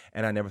divorced.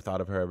 And I never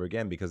thought of her ever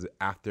again because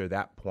after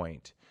that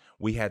point,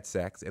 we had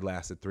sex. It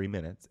lasted 3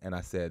 minutes. And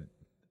I said,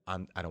 I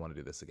don't want to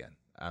do this again.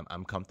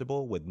 I'm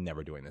comfortable with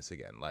never doing this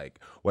again. Like,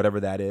 whatever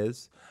that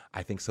is,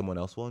 I think someone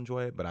else will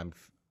enjoy it. But I'm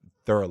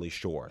thoroughly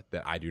sure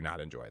that I do not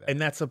enjoy that.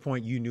 And that's the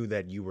point you knew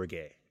that you were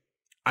gay.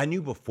 I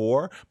knew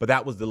before, but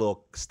that was the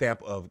little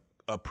stamp of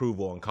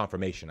approval and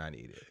confirmation I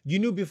needed. You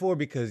knew before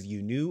because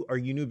you knew, or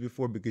you knew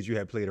before because you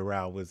had played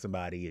around with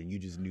somebody and you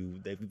just knew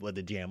that what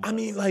the jam was? I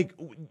mean, like,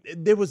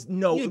 there was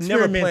no you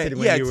never experimented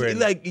when you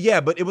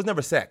were but it was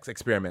never sex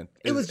experiment.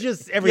 It was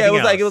just everything.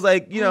 Yeah, it was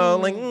like you know,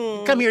 like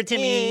come here,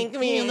 Timmy.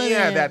 Come here,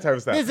 yeah, that type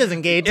of stuff. This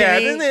isn't gay,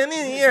 Timmy.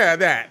 Yeah,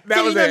 that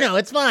Timmy, was it. No,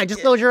 it's fine.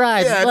 Just close your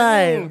eyes. Yeah, it's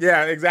fine.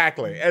 Yeah,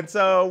 exactly. And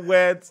so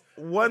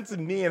once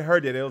me and her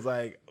did it was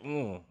like,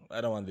 I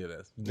don't want to do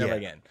this. Never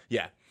again.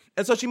 Yeah.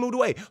 And so she moved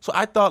away. So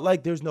I thought,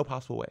 like, there's no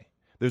possible way.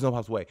 There's no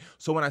possible way.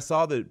 So when I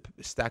saw the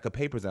stack of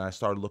papers and I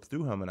started to look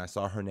through them and I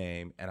saw her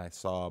name and I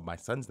saw my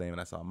son's name and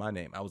I saw my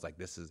name, I was like,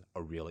 this is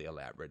a really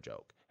elaborate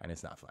joke and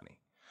it's not funny.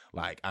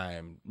 Like, I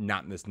am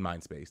not in this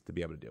mind space to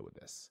be able to deal with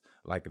this.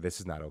 Like, this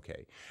is not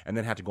okay. And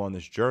then had to go on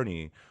this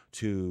journey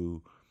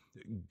to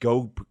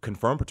go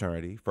confirm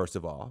paternity, first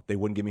of all. They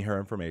wouldn't give me her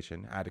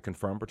information. I had to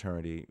confirm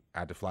paternity. I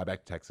had to fly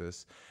back to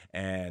Texas.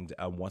 And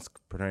once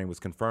paternity was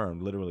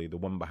confirmed, literally the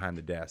woman behind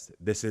the desk,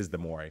 this is the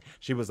Maury.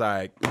 She was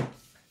like,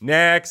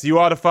 next, you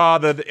are the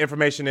father, the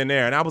information in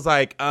there. And I was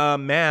like,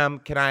 ma'am,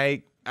 can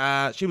I...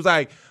 she was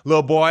like,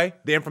 little boy,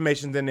 the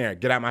information's in there.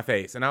 Get out my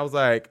face. And I was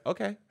like,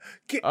 okay.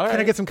 Can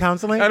I get some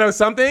counseling? I know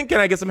something. Can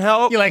I get some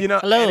help? You're like,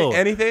 hello.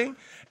 Anything?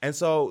 And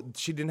so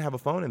she didn't have a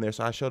phone in there,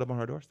 so I showed up on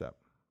her doorstep.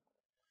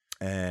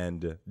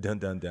 And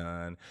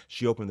dun,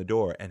 she opened the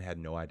door and had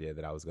no idea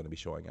that I was going to be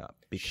showing up.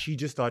 She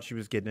just thought she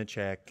was getting a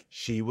check.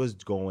 She was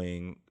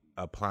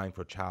applying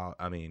for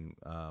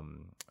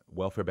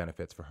welfare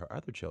benefits for her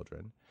other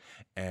children.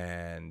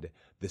 And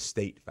the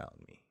state found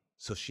me.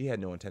 So she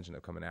had no intention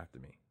of coming after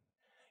me.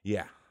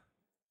 Yeah.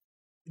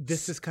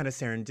 This is kind of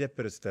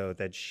serendipitous, though,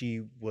 that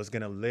she was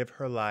going to live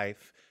her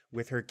life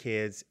with her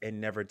kids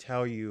and never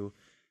tell you.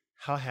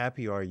 How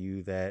happy are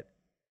you that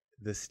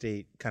the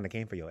state kind of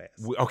came for your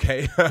ass?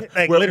 Okay.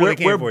 Like, literally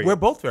came for you. We're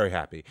both very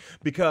happy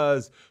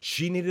because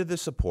she needed the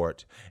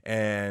support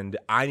and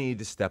I needed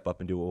to step up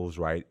and do what was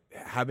right.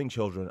 Having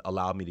children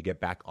allowed me to get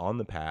back on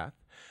the path,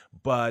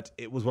 but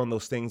it was one of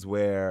those things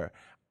where,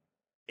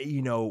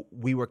 you know,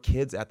 we were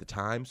kids at the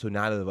time, so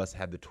neither of us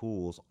had the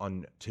tools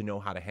to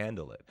know how to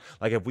handle it.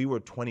 Like if we were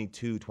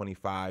 22,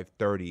 25,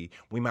 30,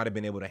 we might have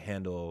been able to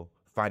handle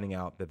finding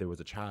out that there was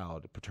a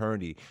child,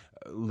 paternity,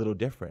 a little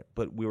different,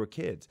 but we were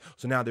kids.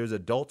 So now there's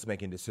adults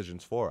making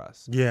decisions for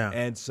us. Yeah.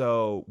 And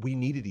so we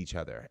needed each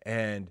other.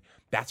 And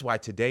that's why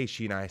today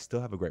she and I still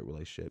have a great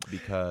relationship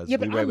because we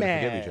were able to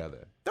forgive each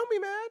other. Don't be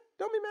mad.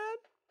 Don't be mad.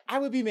 I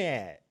would be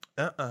mad.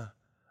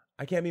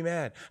 I can't be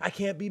mad. I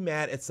can't be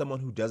mad at someone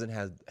who doesn't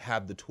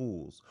have the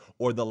tools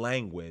or the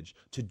language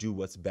to do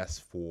what's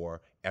best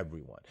for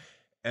everyone.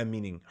 And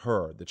meaning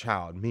her, the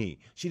child, me.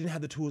 She didn't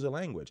have the tools or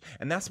language.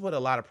 And that's what a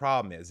lot of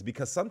problem is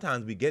because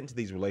sometimes we get into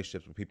these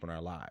relationships with people in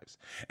our lives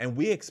and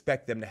we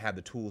expect them to have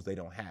the tools they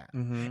don't have.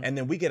 Mm-hmm. And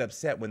then we get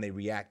upset when they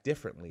react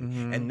differently.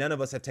 Mm-hmm. And none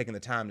of us have taken the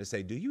time to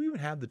say, do you even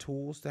have the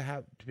tools to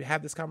have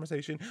this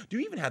conversation? Do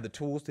you even have the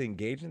tools to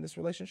engage in this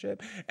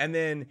relationship? And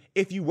then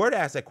if you were to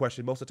ask that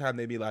question, most of the time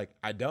they'd be like,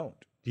 I don't.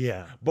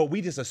 Yeah. But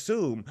we just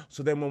assume.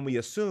 So then when we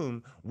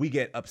assume, we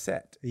get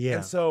upset. Yeah.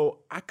 And so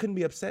I couldn't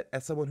be upset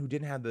at someone who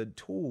didn't have the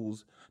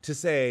tools to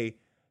say,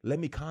 let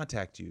me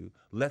contact you.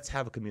 Let's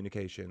have a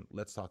communication.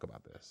 Let's talk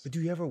about this. But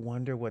do you ever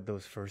wonder what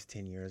those first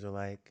 10 years are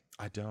like?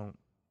 I don't.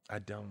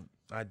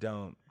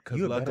 Because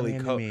You're luckily,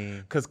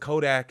 because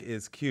Kodak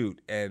is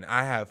cute. And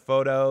I have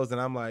photos and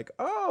I'm like,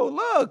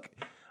 oh, look.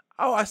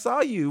 Oh, I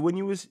saw you when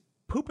you was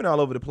pooping all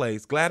over the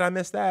place. Glad I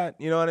missed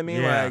that. You know what I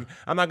mean? Yeah. Like,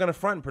 I'm not going to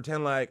front and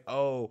pretend like,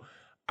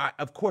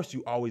 of course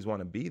you always want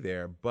to be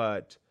there,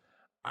 but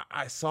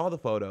I saw the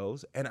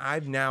photos and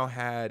I've now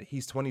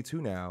he's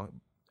 22 now.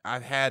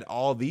 I've had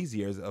all these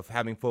years of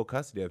having full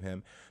custody of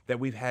him that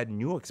we've had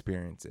new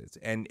experiences.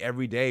 And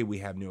every day we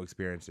have new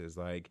experiences,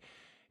 like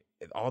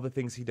all the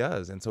things he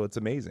does. And so it's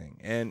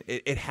amazing. And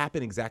it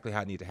happened exactly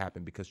how it needed to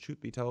happen because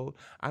truth be told,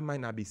 I might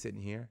not be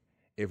sitting here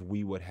if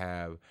we would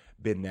have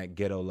been that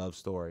ghetto love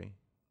story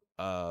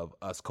of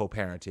us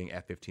co-parenting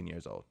at 15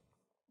 years old.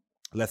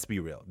 Let's be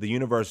real. The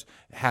universe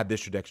had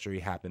this trajectory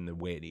happen the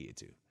way it needed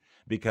to.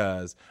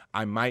 because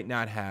I might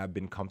not have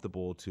been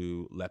comfortable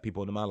to let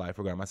people into my life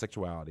regarding my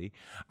sexuality.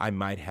 I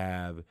might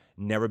have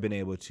never been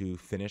able to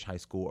finish high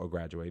school or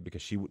graduate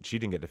because she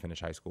didn't get to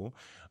finish high school.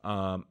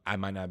 I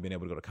might not have been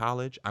able to go to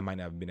college. I might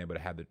not have been able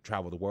to have to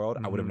travel the world.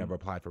 I would have never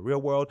applied for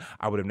Real World.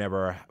 I would have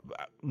never,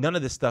 none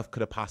of this stuff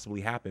could have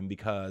possibly happened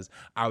because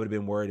I would have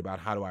been worried about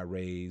how do I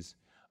raise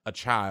a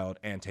child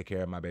and take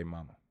care of my baby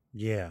mama.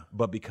 Yeah.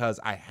 But because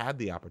I had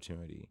the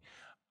opportunity,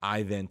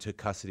 I then took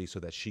custody so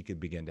that she could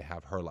begin to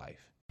have her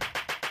life.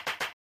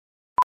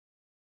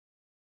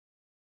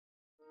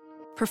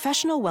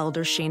 Professional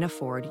welder Shayna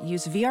Ford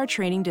used VR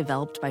training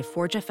developed by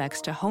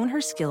ForgeFX to hone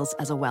her skills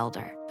as a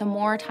welder. The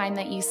more time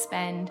that you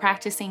spend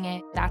practicing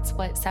it, that's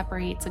what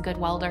separates a good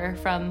welder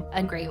from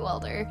a great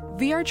welder.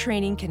 VR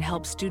training can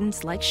help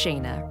students like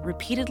Shayna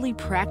repeatedly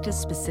practice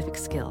specific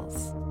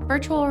skills.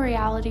 Virtual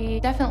reality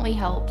definitely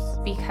helps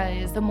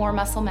because the more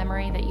muscle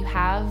memory that you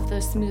have,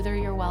 the smoother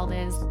your weld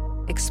is.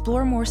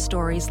 Explore more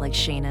stories like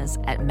Shayna's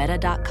at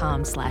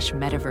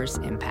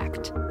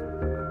meta.com/metaverseimpact.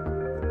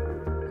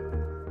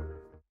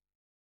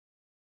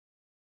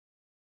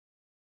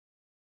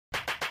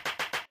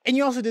 And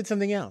you also did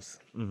something else,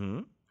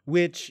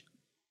 which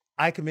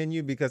I commend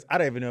you because I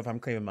don't even know if I'm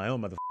claiming my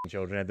own motherfucking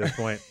children at this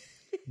point.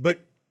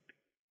 But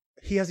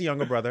he has a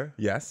younger brother.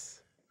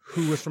 Yes.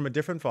 Who was from a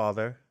different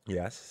father.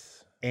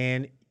 Yes.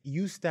 And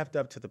you stepped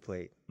up to the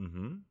plate.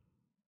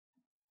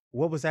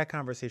 What was that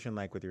conversation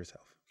like with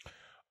yourself?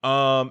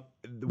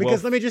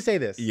 Because let me just say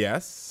this.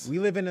 Yes. We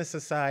live in a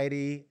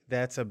society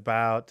that's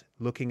about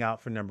looking out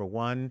for number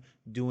one,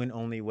 doing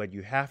only what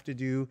you have to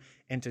do,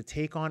 and to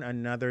take on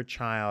another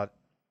child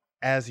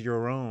as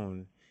your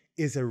own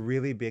is a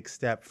really big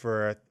step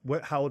for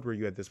how old were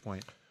you at this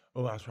point?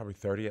 Oh, I was probably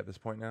 30 at this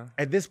point now.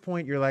 At this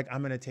point, you're like,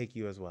 I'm going to take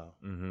you as well.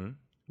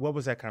 What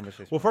was that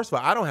conversation? Well, first of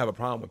all, I don't have a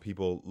problem with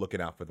people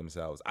looking out for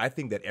themselves. I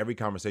think that every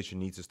conversation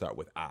needs to start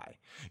with I.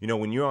 You know,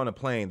 when you're on a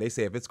plane, they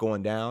say if it's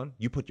going down,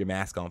 you put your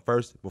mask on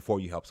first before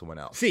you help someone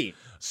else. See.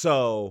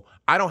 So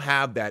I don't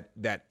have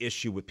that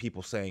issue with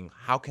people saying,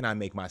 how can I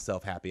make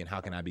myself happy and how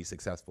can I be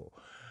successful?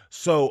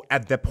 So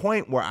at the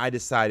point where I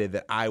decided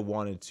that I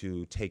wanted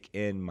to take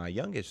in my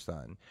youngest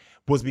son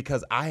was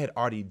because I had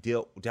already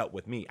dealt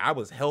with me. I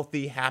was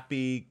healthy,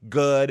 happy,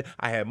 good.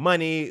 I had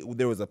money.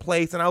 There was a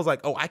place. And I was like,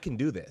 oh, I can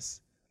do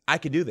this. I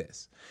can do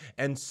this.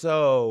 And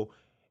so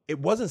it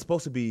wasn't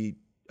supposed to be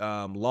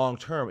long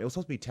term. It was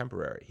supposed to be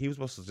temporary. He was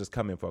supposed to just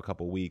come in for a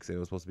couple of weeks. And it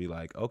was supposed to be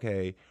like,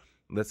 okay,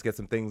 let's get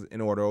some things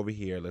in order over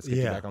here. Let's get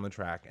you back on the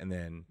track. And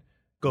then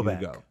go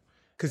back.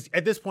 Because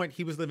at this point,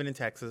 he was living in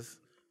Texas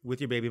with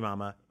your baby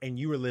mama, and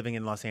you were living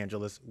in Los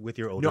Angeles with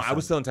your older son. No, I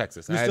was still in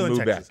Texas. I hadn't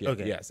moved back yet.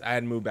 Okay. Yes, I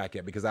hadn't moved back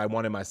yet because I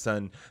wanted my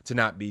son to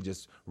not be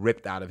just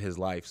ripped out of his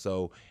life.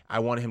 So I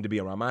wanted him to be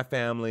around my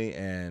family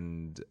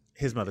and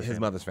his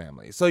mother's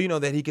family. So, you know,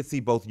 that he could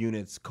see both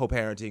units,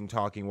 co-parenting,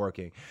 talking,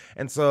 working.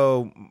 And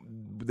so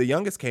the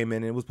youngest came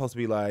in and it was supposed to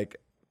be like,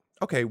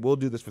 okay, we'll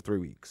do this for 3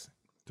 weeks.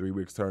 3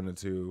 weeks turned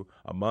into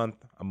a month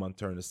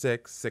turned to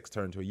 6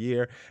 turned to a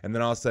year. And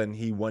then all of a sudden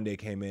he one day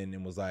came in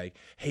and was like,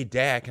 hey,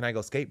 Dad, can I go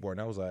skateboard?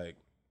 And I was like,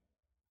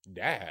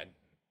 Dad?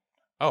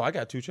 Oh, I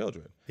got 2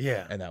 children.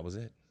 Yeah. And that was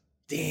it.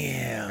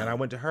 Damn. And I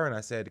went to her and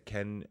I said,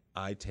 can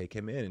I take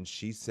him in? And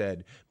she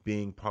said,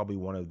 being probably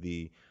one of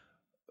the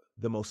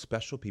most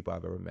special people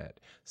I've ever met,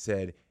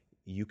 said,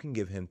 you can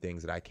give him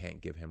things that I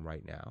can't give him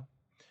right now.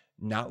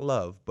 Not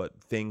love, but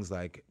things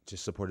like to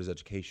support his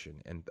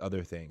education and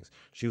other things.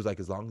 She was like,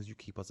 as long as you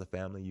keep us a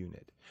family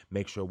unit,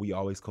 make sure we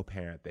always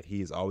co-parent, that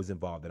he is always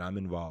involved, that I'm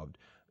involved,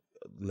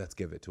 let's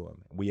give it to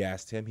him. We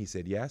asked him, he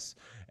said yes.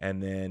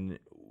 And then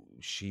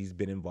she's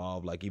been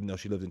involved, like even though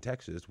she lives in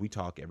Texas, we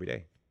talk every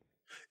day.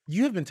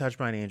 You have been touched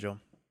by an angel.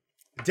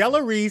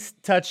 Della Reese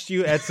touched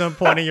you at some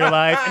point in your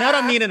life. And I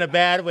don't mean in a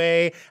bad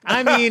way.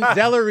 I mean,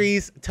 Della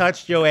Reese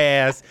touched your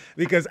ass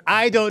because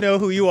I don't know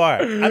who you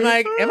are. I'm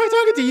like, am I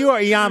talking to you or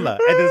Iyama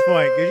at this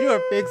point? Because you are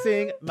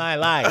fixing my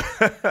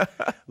life.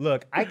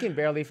 Look, I can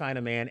barely find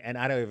a man and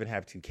I don't even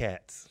have 2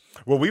 cats.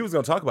 Well, we was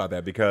going to talk about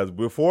that because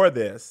before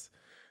this,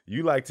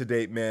 you like to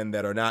date men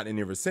that are not in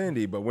your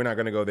vicinity, but we're not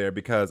going to go there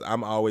because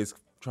I'm always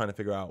trying to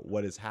figure out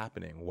what is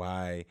happening.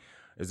 Why?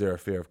 Is there a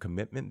fear of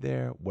commitment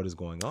there? What is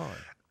going on?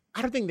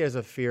 I don't think there's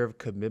a fear of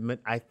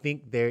commitment. I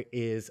think there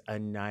is a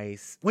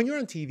nice, when you're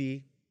on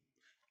TV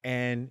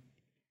and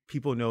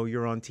people know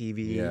you're on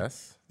TV,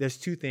 yes, there's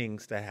 2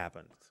 things that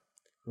happen.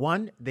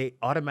 One, they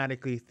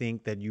automatically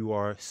think that you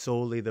are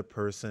solely the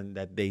person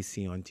that they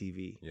see on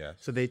TV. Yes.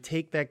 So they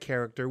take that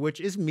character,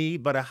 which is me,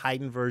 but a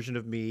heightened version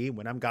of me.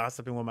 When I'm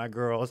gossiping with my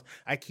girls,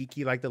 I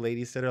kiki like the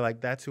ladies that are like,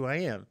 that's who I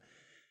am.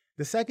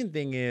 The second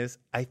thing is,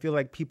 I feel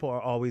like people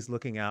are always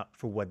looking out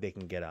for what they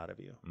can get out of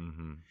you.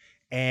 Mm-hmm.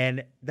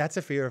 And that's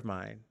a fear of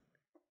mine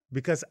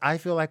because I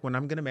feel like when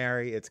I'm going to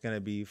marry, it's going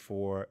to be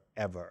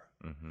forever.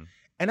 Mm-hmm.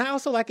 And I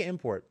also like an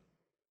import.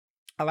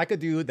 I like a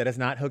dude that is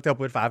not hooked up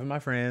with 5 of my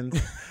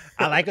friends.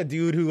 I like a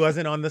dude who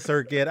wasn't on the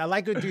circuit. I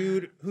like a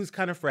dude who's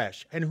kind of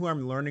fresh and who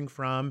I'm learning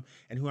from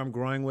and who I'm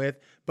growing with.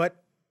 But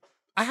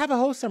I have a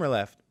whole summer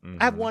left.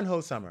 I have one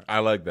whole summer. I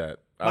like that.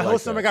 My whole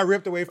summer got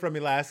ripped away from me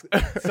last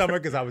summer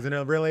because I was in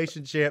a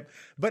relationship.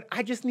 But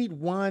I just need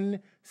one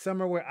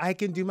summer where I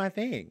can do my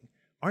thing.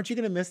 Aren't you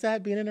going to miss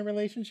that, being in a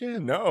relationship?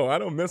 No, I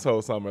don't miss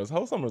whole summers.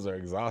 Whole summers are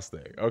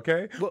exhausting,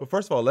 okay? Well, but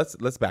first of all,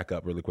 let's back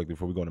up really quickly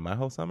before we go into my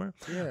whole summer.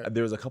 Yeah.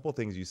 There's a couple of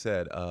things you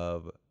said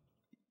of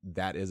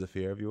that is a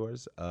fear of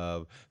yours,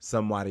 of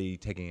somebody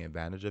taking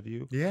advantage of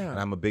you. Yeah. And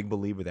I'm a big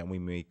believer that when we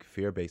make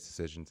fear-based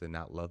decisions and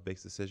not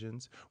love-based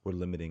decisions, we're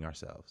limiting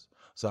ourselves.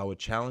 So I would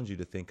challenge you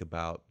to think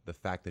about the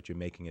fact that you're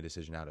making a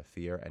decision out of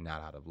fear and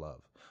not out of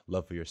love.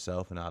 Love for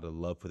yourself and out of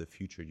love for the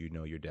future you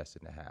know you're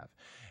destined to have.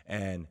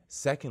 And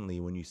secondly,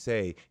 when you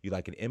say you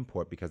like an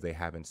import because they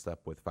haven't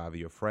slept with 5 of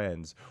your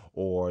friends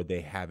or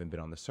they haven't been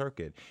on the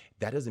circuit,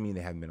 that doesn't mean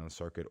they haven't been on the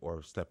circuit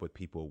or slept with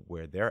people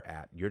where they're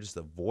at. You're just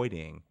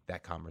avoiding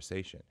that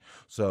conversation.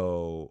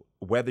 So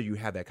whether you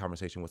have that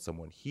conversation with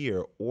someone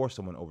here or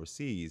someone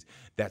overseas,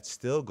 that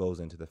still goes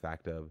into the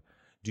fact of,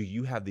 do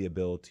you have the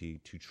ability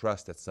to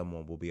trust that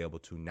someone will be able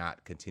to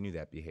not continue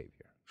that behavior?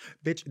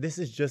 Bitch, this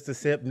is just a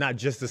sip, not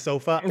just a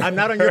sofa. I'm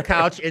not on your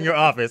couch in your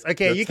office.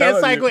 Okay, Just you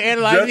can't telling you.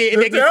 psychoanalyze me and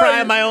make me Just cry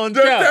tell on my own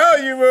Just show.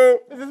 tell you, boo.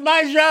 This is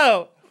my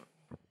show.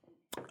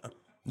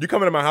 You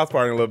coming to my house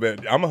party in a little bit,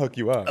 I'm going to hook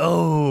you up.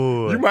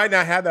 Oh. You might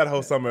not have that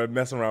whole summer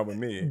messing around with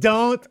me.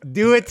 Don't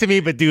do it to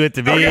me, but do it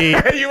to me.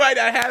 Okay. You might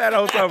not have that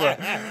whole summer.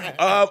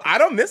 I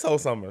don't miss whole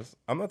summers.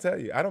 I'm going to tell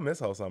you, I don't miss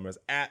whole summers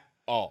at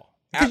all.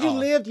 Because you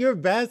lived your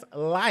best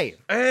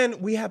life.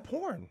 And we have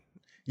porn.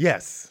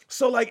 Yes.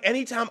 So, like,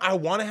 anytime I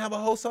want to have a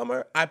whole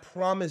summer, I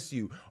promise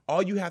you,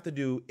 all you have to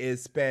do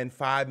is spend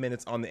 5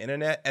 minutes on the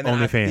internet, and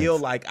then I feel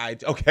like I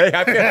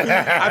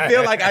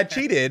feel like I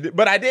cheated,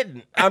 but I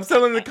didn't. I'm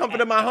still in the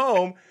comfort of my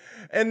home,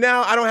 and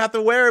now I don't have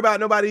to worry about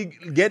nobody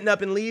getting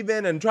up and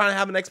leaving and trying to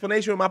have an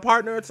explanation with my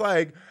partner. It's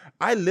like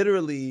I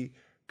literally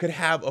could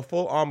have a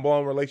full-on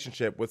blown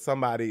relationship with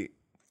somebody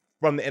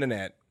from the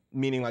internet,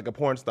 meaning like a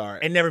porn star,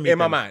 and never meet in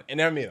them. my mind, and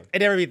never meet them.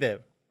 And never meet them.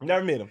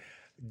 Never meet them.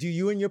 Do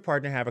you and your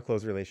partner have a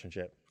close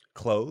relationship?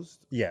 Closed?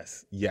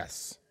 Yes.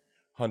 Yes.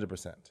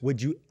 100%.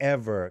 Would you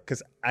ever,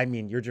 because I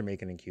mean, you're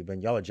Jamaican and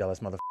Cuban. Y'all are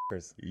jealous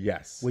motherfuckers.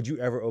 Yes. Would you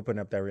ever open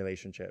up that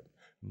relationship?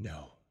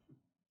 No,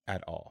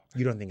 at all.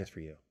 You don't think it's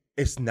for you?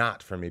 It's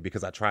not for me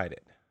because I tried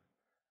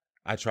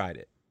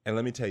it. And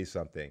let me tell you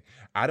something.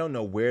 I don't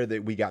know where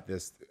we got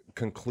this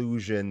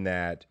conclusion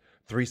that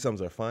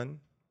threesomes are fun.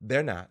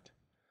 They're not.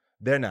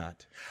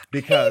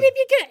 Because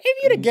if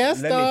you're the guest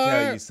star. Let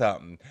me tell you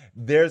something.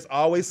 There's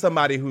always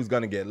somebody who's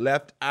going to get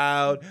left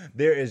out.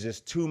 There is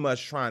just too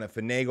much trying to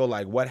finagle,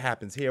 like what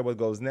happens here, what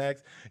goes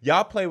next.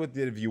 Y'all play with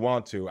it if you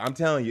want to. I'm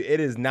telling you, it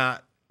is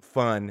not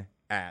fun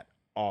at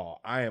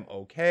all. I am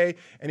okay.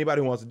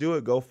 Anybody who wants to do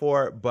it, go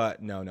for it.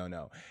 But no.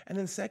 And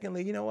then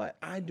secondly, you know what?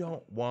 I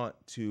don't want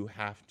to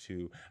have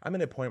to. I'm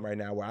at a point right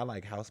now where I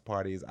like house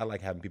parties. I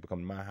like having people come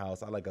to my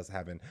house. I like us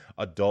having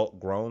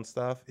adult grown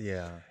stuff.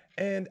 Yeah.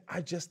 And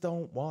I just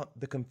don't want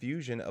the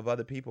confusion of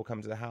other people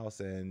coming to the house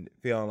and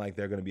feeling like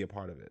they're going to be a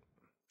part of it.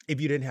 If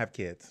you didn't have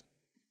kids.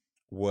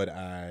 Would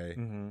I?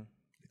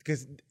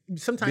 Because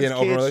sometimes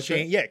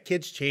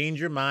kids change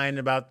your mind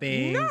about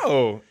things.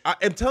 No.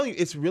 I'm telling you,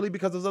 it's really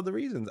because of other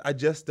reasons. I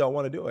just don't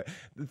want to do it.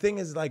 The thing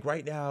is, like,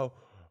 right now,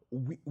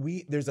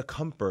 we there's a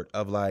comfort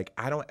of, like,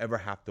 I don't ever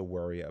have to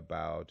worry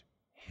about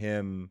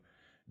him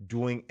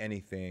doing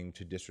anything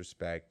to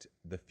disrespect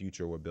the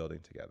future we're building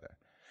together.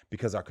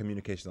 Because our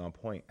communication is on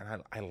point,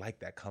 and I like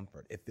that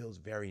comfort. It feels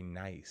very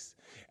nice.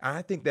 And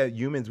I think that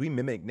humans, we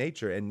mimic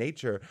nature, and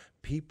nature,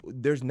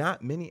 there's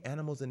not many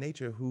animals in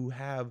nature who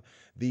have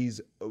these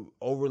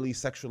overly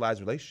sexualized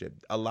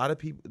relationships. A lot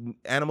of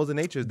animals in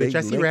nature,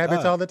 I see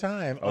rabbits all the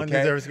time.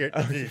 Okay?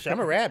 I'm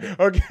a rabbit.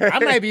 Okay. I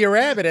might be a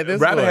rabbit at this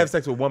point. Rabbit have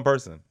sex with one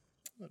person.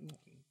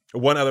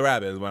 One other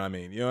rabbit is what I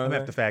mean. You know what I'm going to I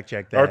mean? have to fact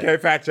check that. Okay,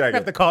 fact check it. I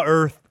have to call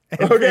Earth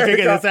and figure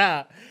this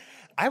out.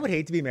 I would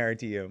hate to be married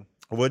to you.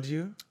 Would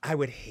you? I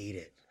would hate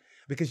it.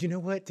 Because you know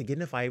what? To get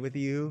in a fight with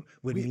you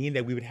would mean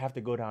that we would have to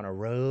go down a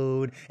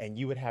road and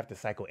you would have to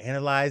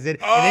psychoanalyze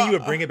it. And then you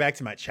would bring it back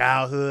to my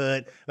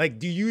childhood. Like,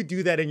 do you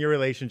do that in your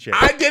relationship?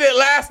 I did it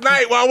last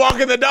night while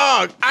walking the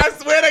dog. I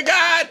swear to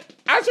God,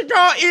 I should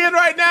call Ian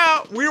right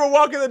now. We were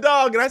walking the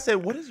dog and I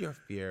said, what is your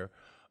fear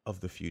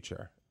of the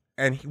future?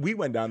 And we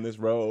went down this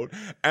road,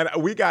 and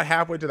we got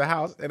halfway to the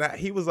house, and I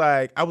was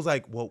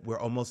like, well, we're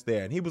almost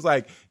there. And he was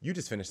like, you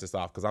just finish this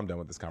off because I'm done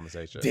with this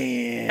conversation.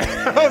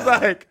 Damn. I was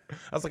like,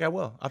 I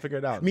will. I'll figure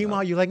it out.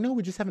 Meanwhile, you're like, no,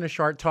 we're just having a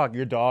short talk.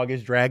 Your dog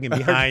is dragging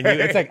behind you.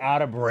 It's like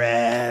out of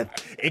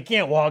breath. It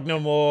can't walk no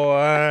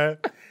more.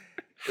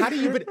 But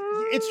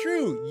it's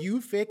true. You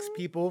fix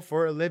people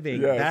for a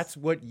living. Yes. That's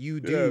what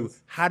you do.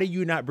 Yes. How do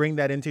you not bring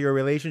that into your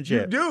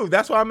relationship? You do.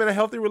 That's why I'm in a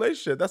healthy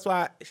relationship. That's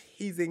why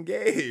he's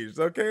engaged.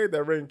 Okay,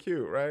 that ring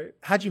cute, right?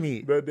 How'd you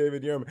meet? But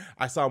David Yerman.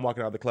 I saw him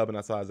walking out of the club and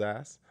I saw his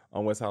ass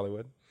on West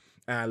Hollywood.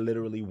 And I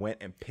literally went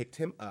and picked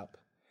him up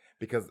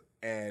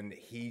and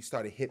he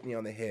started hitting me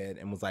on the head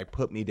and was like,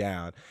 put me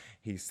down.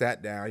 He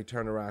sat down, he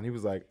turned around, he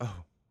was like, oh,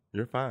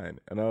 you're fine.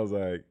 And I was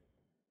like,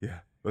 yeah,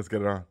 let's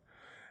get it on.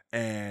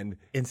 And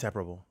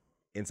inseparable.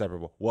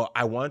 Inseparable. Well,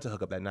 I wanted to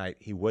hook up that night.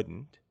 He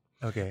wouldn't.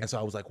 Okay. And so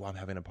I was like, well, I'm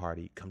having a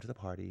party. Come to the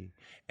party.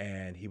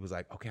 And he was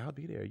like, okay, I'll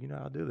be there.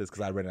 I'll do this.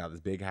 Because I rented out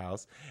this big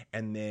house.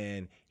 And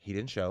then he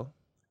didn't show.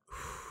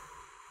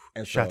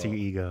 And Shot to your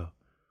ego.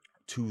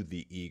 To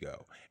the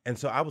ego. And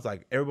so I was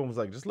like, everyone was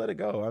like, just let it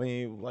go. I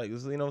mean, like,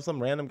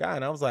 some random guy.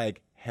 And I was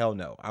like, hell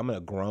no. I'm a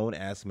grown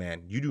ass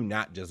man. You do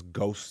not just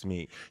ghost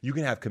me. You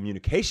can have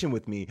communication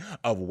with me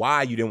of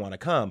why you didn't want to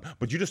come,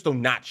 but you just do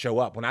not show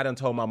up. When I done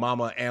told my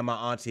mama and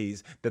my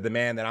aunties that the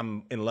man that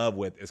I'm in love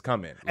with is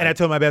coming. And I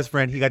told my best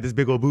friend he got this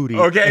big old booty.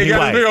 Okay, he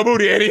got this big old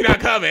booty and he's not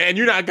coming and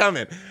you're not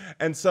coming.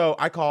 And so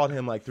I called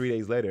him like 3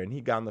 days later and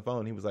he got on the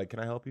phone. He was like, can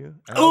I help you?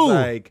 And I was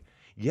like,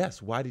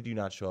 yes, why did you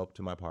not show up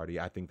to my party?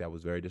 I think that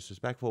was very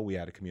disrespectful. We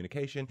had a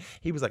communication.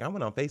 He was like, I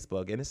went on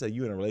Facebook and it said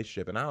you in a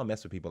relationship and I don't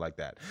mess with people like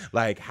that.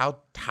 Like, how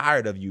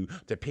tired of you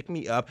to pick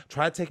me up,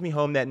 try to take me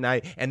home that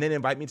night, and then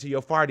invite me to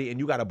your party and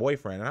you got a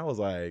boyfriend. And I was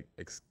like,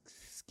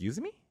 excuse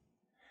me?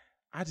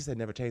 I just had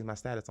never changed my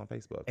status on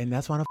Facebook. And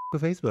that's why I don't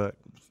with Facebook.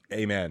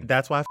 Amen.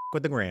 That's why I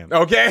with the gram.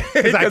 Okay.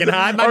 Because I can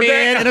hide my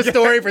man in a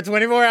story for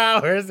 24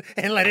 hours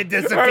and let it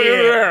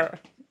disappear.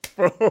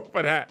 For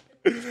that.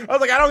 I was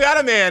like, I don't got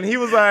a man. He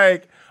was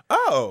like,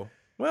 oh,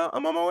 well,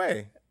 I'm on my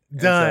way.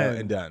 Done.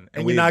 And done.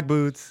 And we knock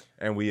boots.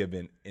 And we have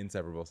been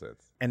inseparable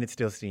since. And it's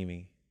still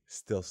steamy.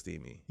 Still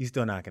steamy. You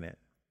still knocking it.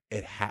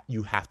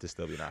 You have to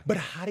still be knocking. But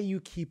how do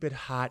you keep it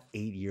hot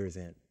 8 years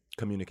in?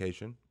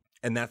 Communication.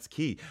 And that's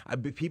key.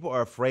 People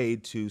are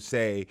afraid to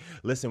say,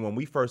 listen, when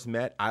we first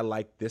met, I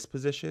liked this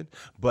position,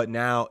 but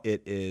now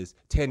it is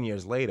 10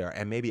 years later,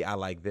 and maybe I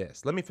like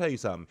this. Let me tell you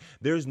something.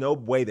 There's no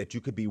way that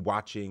you could be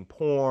watching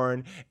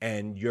porn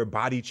and your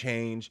body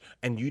change,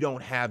 and you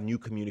don't have new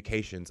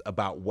communications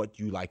about what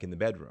you like in the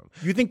bedroom.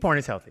 You think porn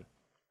is healthy?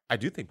 I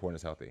do think porn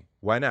is healthy.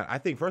 Why not? I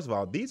think, first of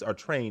all, these are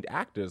trained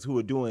actors who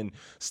are doing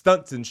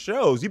stunts and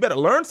shows. You better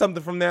learn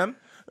something from them.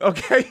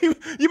 Okay,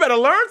 you better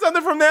learn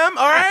something from them,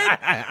 all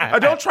right?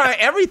 Don't try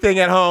everything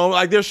at home.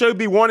 Like, there should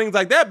be warnings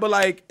like that, but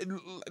like,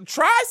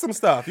 try some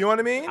stuff. You know what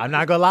I mean? I'm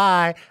not gonna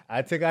lie.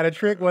 I took out a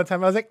trick one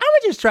time. I was like, I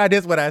would just try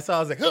this. What I saw, I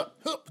was like,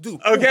 do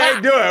it real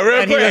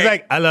quick. And he was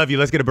like, I love you.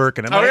 Let's get a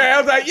Birkin. I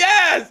was like,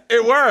 yes,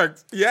 it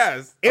works.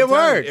 Yes, it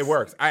works. It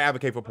works. I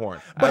advocate for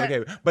porn.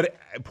 But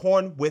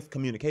porn with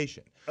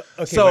communication.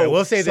 Okay, so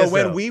we'll say this.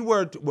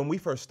 So when we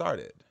first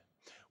started,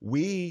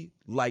 we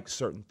liked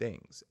certain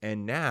things,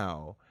 and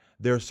now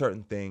there are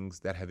certain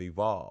things that have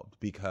evolved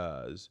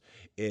because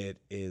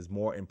it is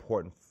more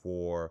important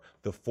for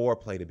the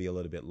foreplay to be a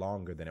little bit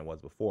longer than it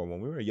was before.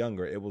 When we were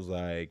younger, it was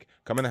like,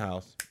 come in the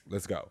house,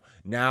 let's go.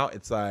 Now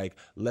it's like,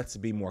 let's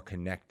be more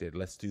connected.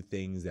 Let's do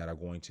things that are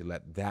going to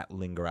let that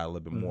linger out a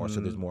little bit more, so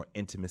there's more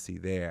intimacy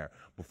there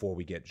before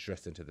we get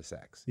just into the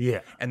sex. Yeah.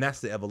 And that's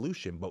the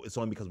evolution, but it's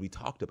only because we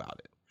talked about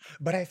it.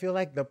 But I feel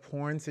like the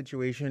porn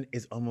situation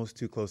is almost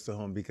too close to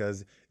home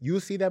because you'll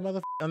see that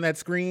motherfucker on that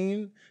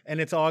screen and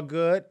it's all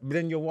good, but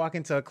then you'll walk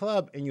into a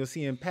club and you'll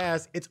see him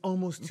pass. It's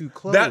almost too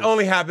close. That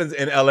only happens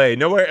in LA.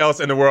 Nowhere else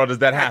in the world does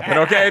that happen,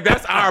 okay?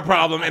 That's our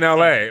problem in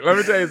LA. Let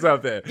me tell you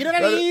something. You know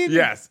what I mean?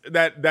 Yes,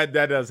 that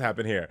does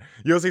happen here.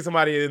 You'll see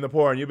somebody in the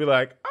porn, you'll be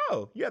like,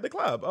 oh, you at the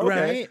club. Okay.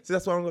 Right. So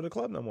that's why I don't go to the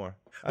club no more.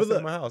 I stay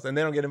in my house, and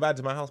they don't get invited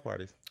to my house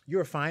parties.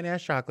 You're a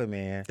fine-ass chocolate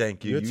man.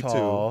 Thank you. You're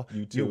tall.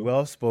 You too. You're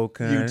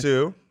well-spoken. You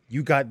too.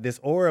 You got this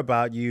aura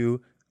about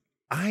you.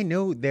 I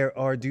know there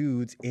are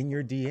dudes in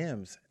your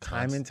DMs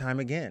time and time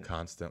again.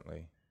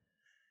 Constantly.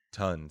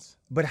 Tons.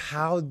 But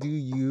how do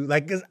you,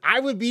 like, because I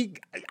would be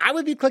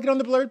clicking on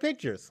the blurred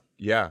pictures.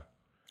 Yeah.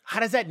 How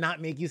does that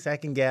not make you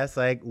second guess,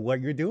 like,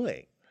 what you're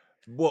doing?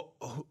 Well,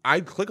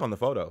 I click on the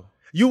photo.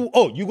 You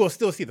go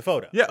still see the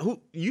photo? Yeah,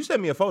 you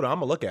send me a photo, I'm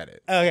going to look at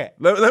it. Okay.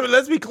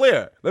 Let's be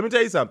clear. Let me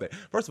tell you something.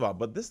 First of all,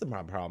 but this is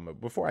my problem.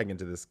 Before I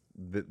get into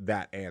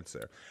that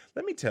answer,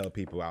 let me tell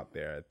people out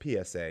there,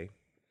 PSA,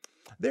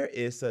 there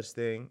is such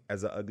thing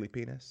as an ugly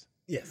penis.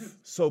 Yes.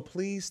 So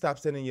please stop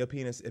sending your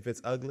penis if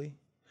it's ugly.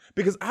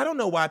 Because I don't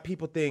know why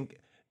people think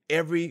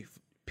every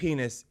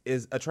penis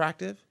is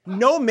attractive.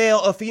 No male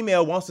or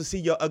female wants to see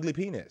your ugly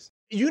penis.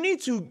 You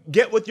need to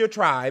get with your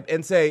tribe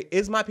and say,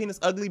 is my penis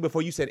ugly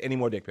before you send any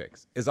more dick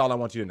pics, is all I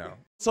want you to know.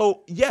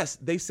 So yes,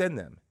 they send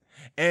them.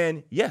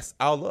 And yes,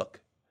 I'll look.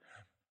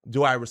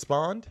 Do I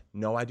respond?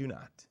 No, I do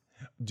not.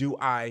 Do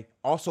I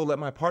also let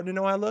my partner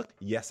know I looked?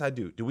 Yes, I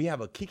do. Do we have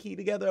a kiki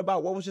together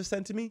about what was just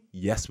sent to me?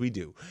 Yes, we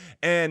do.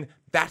 And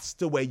that's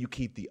the way you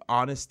keep the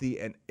honesty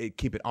and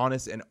keep it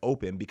honest and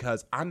open,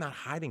 because I'm not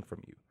hiding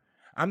from you.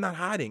 I'm not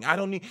hiding. I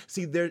don't need,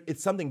 see,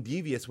 it's something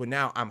devious when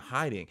now I'm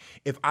hiding.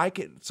 If I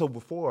can, so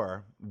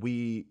before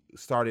we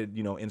started,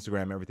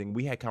 Instagram, everything,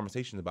 we had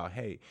conversations about,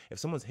 hey, if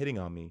someone's hitting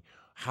on me,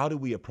 how do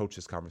we approach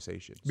this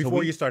conversation?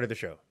 Before you started the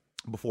show?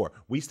 Before.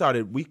 We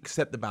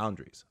set the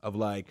boundaries of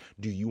like,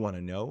 do you want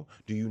to know?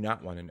 Do you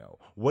not want to know?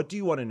 What do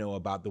you want to know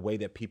about the way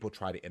that people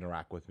try to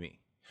interact with me?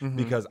 Mm-hmm.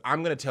 Because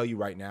I'm going to tell you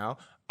right now,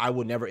 I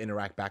will never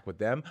interact back with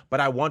them, but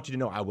I want you to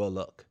know I will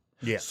look.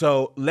 Yeah.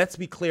 So let's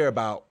be clear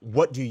about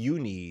what do you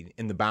need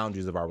in the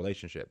boundaries of our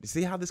relationship. You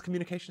see how this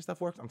communication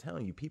stuff works? I'm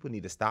telling you, people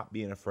need to stop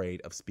being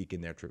afraid of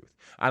speaking their truth.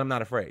 I'm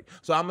not afraid.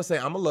 So I'm going to say,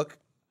 I'm going to look,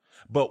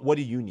 but what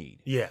do you need?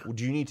 Yeah.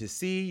 Do you need to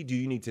see? Do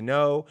you need to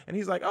know? And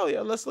he's like, oh,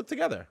 yeah, let's look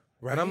together.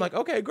 Right. And I'm like,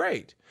 okay,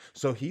 great.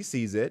 So he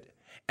sees it.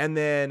 And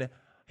then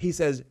he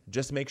says,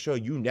 just make sure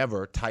you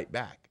never type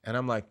back. And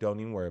I'm like, don't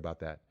even worry about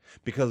that.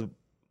 Because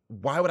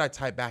why would I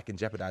type back and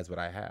jeopardize what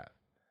I have?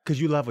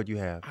 Because you love what you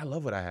have. I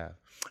love what I have.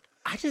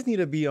 I just need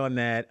to be on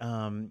that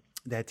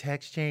that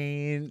text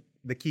chain,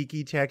 the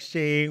Kiki text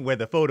chain where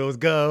the photos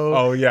go.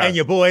 Oh, yeah. And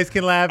your boys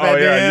can laugh at Oh,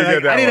 yeah, them. you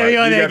get that I need to be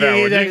on that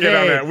Kiki one. text You get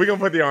on chain. that. We're going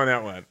to put you on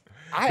that one.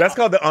 That's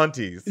called the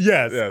aunties.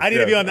 Yes, I need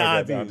to be on the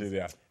Okay, aunties.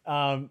 yeah.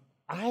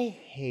 I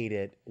hate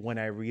it when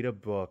I read a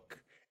book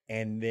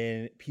and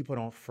then people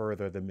don't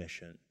further the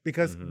mission.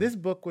 Because this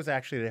book was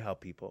actually to help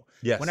people.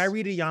 Yes. When I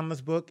read a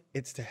Yama's book,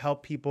 it's to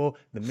help people.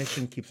 The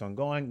mission keeps on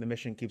going. The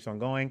mission keeps on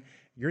going.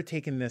 You're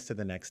taking this to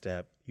the next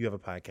step. You have a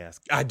podcast.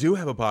 I do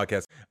have a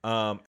podcast.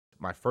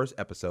 My first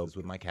episode was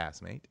with my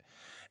castmate.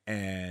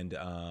 And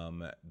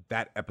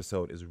that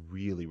episode is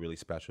really, really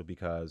special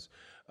because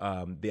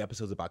the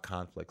episode's about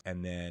conflict.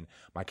 And then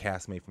my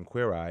castmate from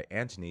Queer Eye,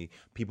 Anthony,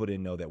 people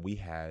didn't know that we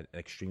had an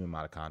extreme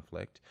amount of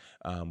conflict.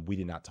 We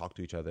did not talk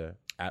to each other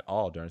at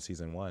all during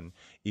season 1,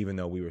 even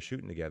though we were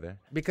shooting together.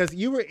 Because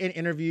you were in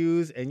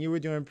interviews and you were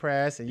doing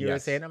press and you were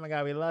Yes. saying, oh my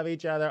God, we love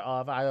each other.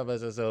 All 5 of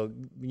us are so,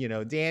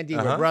 dandy.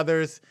 We're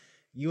brothers.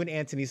 You and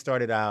Anthony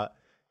started out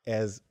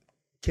as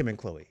Kim and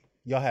Chloe.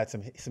 Y'all had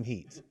some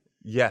heat.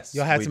 Yes.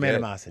 Y'all had we some did.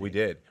 animosity.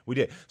 We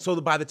did. So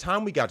by the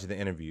time we got to the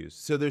interviews,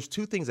 so there's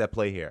 2 things at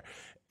play here.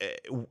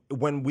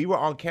 When we were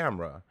on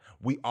camera,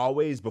 we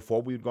always,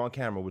 before we would go on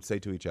camera, would say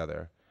to each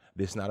other,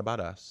 this is not about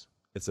us.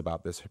 It's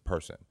about this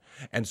person.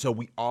 And so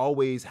we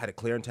always had a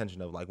clear intention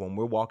of like, when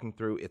we're walking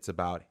through, it's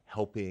about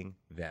helping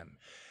them.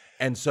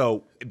 And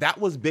so that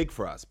was big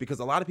for us because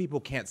a lot of people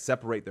can't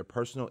separate their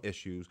personal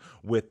issues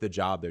with the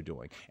job they're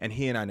doing. And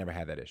he and I never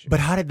had that issue.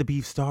 But how did the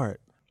beef start?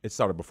 It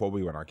started before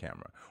we went on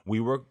camera. We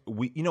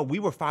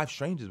were 5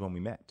 strangers when we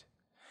met.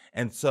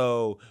 And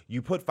so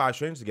you put 5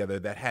 strangers together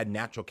that had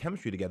natural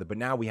chemistry together, but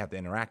now we have to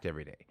interact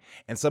every day.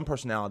 And some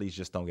personalities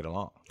just don't get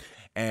along.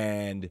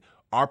 And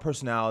our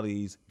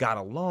personalities got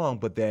along,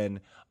 but then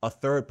a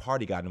third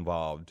party got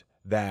involved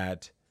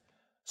that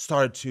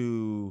started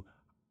to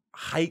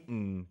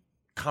heighten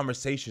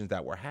conversations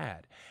that were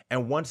had.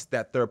 And once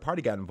that third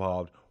party got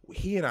involved,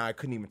 he and I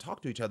couldn't even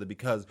talk to each other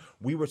because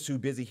we were too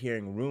busy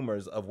hearing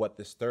rumors of what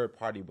this third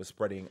party was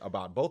spreading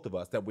about both of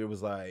us that we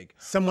was like...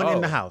 Someone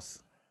in the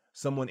house.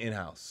 Someone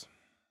in-house.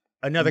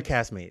 Another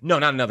castmate. No,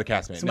 not another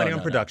castmate. Somebody No, on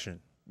no. production.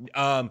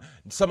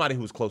 Somebody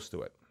who was close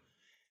to it.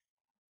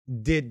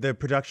 Did the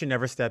production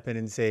ever step in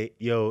and say,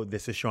 yo,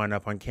 this is showing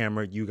up on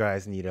camera. You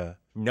guys need a...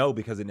 No,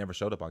 because it never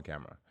showed up on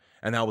camera.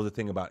 And that was the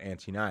thing about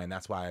Auntie and I, and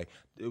that's why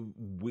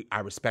I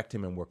respect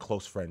him and we're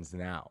close friends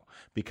now.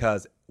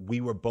 Because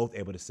we were both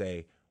able to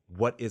say,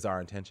 what is our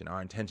intention?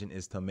 Our intention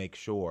is to make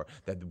sure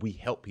that we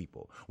help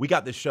people. We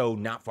got the show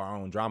not for our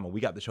own drama.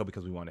 We got the show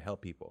because we want to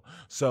help people.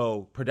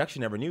 So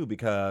production never knew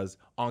because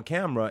on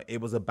camera, it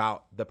was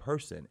about the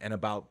person and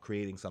about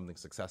creating something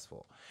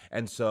successful.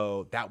 And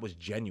so that was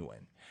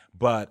genuine.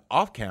 But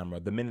off camera,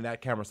 the minute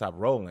that camera stopped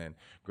rolling,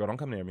 girl, don't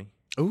come near me.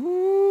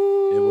 Ooh.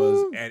 It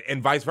was,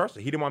 and vice versa.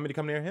 He didn't want me to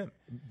come near him.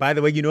 By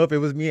the way, if it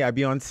was me, I'd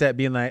be on set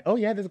being like, oh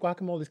yeah, this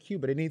guacamole is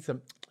cute, but it needs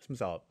some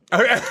salt.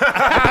 Shady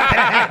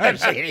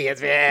as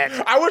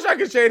bitch. I wish I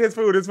could shade his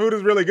food. His food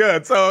is really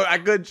good, so I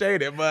couldn't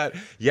shade it. But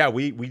yeah,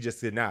 we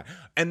just did not.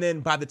 And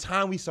then by the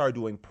time we started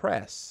doing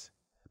press,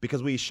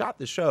 because we shot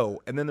the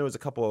show, and then there was a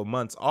couple of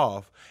months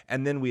off,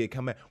 and then we had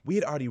come back, we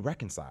had already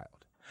reconciled.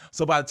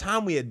 So by the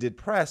time we had did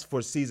press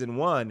for season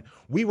 1,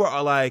 we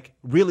were like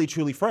really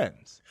truly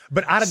friends.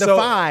 But out of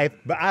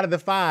the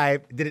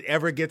five, did it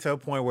ever get to a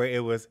point where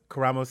it was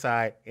Karamo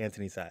side,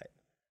 Anthony side?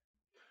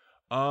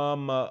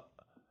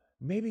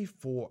 Maybe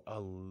for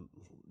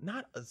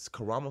not a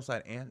Karamo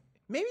side, and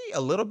maybe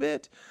a little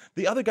bit.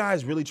 The other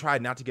guys really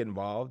tried not to get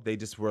involved. They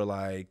just were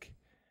like,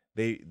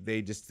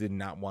 they just did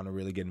not want to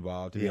really get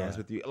involved. To be honest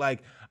with you,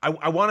 like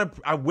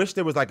I wish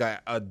there was like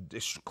a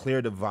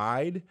clear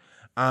divide.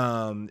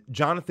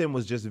 Jonathan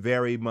was just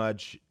very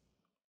much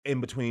in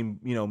between,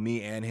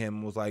 me and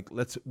him, was like,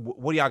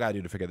 what do y'all gotta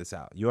do to figure this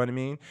out? You know what I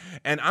mean?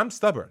 And I'm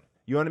stubborn.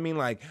 You know what I mean?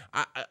 Like,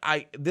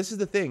 I this is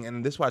the thing,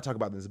 and this is why I talk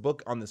about this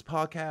book on this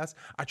podcast.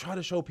 I try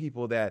to show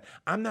people that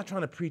I'm not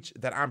trying to preach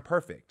that I'm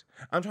perfect.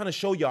 I'm trying to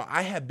show y'all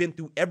I have been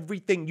through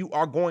everything you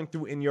are going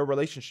through in your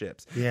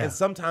relationships. Yeah. And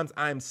sometimes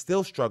I'm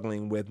still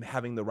struggling with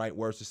having the right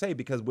words to say,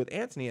 because with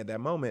Anthony at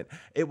that moment,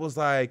 it was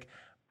like,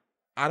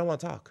 I don't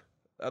want to talk.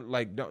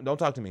 Like, don't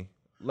talk to me.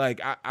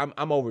 Like,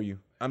 I'm over you.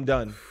 I'm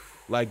done.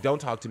 Like, don't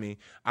talk to me.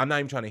 I'm not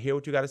even trying to hear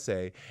what you got to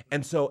say.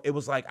 And so it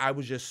was like, I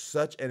was just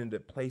such in a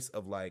place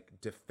of like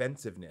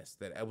defensiveness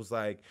that I was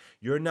like,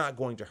 you're not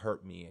going to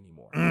hurt me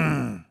anymore.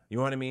 You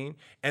know what I mean?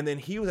 And then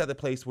he was at the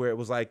place where it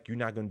was like, you're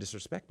not going to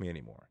disrespect me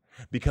anymore.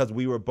 Because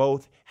we were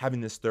both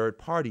having this third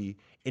party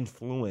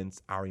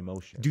influence our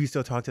emotions. Do you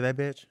still talk to that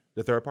bitch?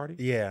 The third party?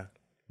 Yeah.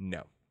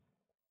 No.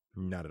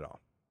 Not at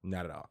all.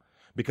 Not at all.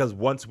 Because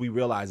once we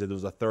realized that there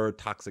was a third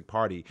toxic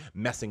party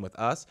messing with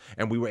us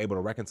and we were able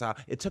to reconcile,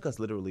 it took us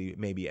literally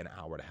maybe an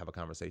hour to have a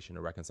conversation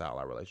to reconcile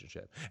our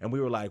relationship. And we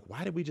were like,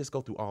 why did we just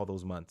go through all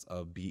those months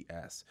of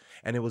BS?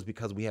 And it was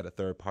because we had a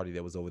third party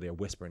that was over there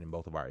whispering in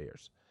both of our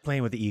ears.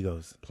 Playing with the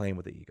egos. Playing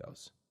with the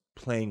egos.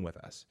 Playing with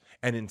us.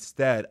 And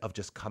instead of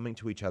just coming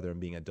to each other and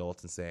being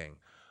adults and saying,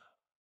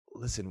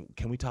 listen,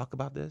 can we talk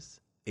about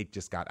this? It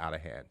just got out of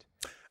hand.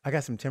 I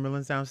got some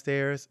Timberlands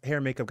downstairs. Hair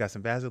and makeup, got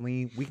some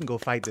Vaseline. We can go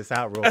fight this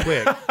out real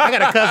quick. I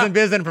got a cousin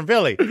visiting from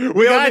Philly.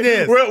 We got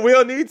this. We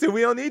don't need to. We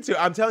don't need to.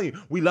 I'm telling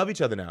you, we love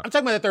each other now. I'm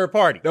talking about the third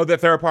party. No, the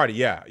third party.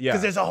 Yeah.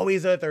 Because there's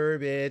always a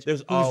third bitch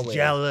who's always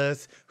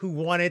jealous, who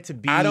wanted to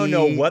be. I don't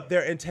know what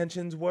their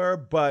intentions were,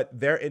 but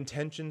their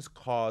intentions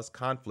caused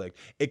conflict.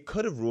 It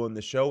could have ruined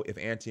the show if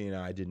Auntie and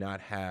I did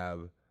not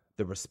have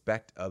the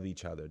respect of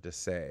each other to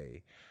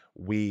say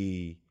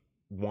we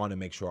want to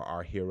make sure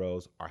our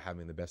heroes are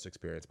having the best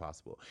experience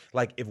possible.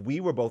 Like if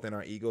we were both in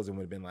our egos and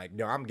would have been like,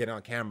 no, I'm getting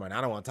on camera and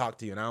I don't want to talk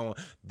to you and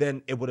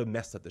then it would have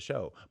messed up the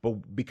show.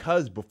 But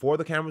because before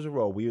the cameras would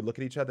roll, we would look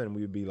at each other and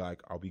we would be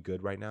like, are we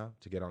good right now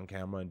to get on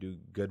camera and do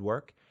good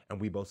work? And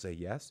we both say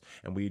yes.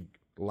 And we'd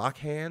lock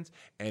hands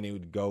and it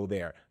would go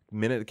there.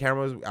 Minute the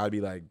cameras, I'd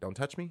be like, don't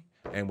touch me.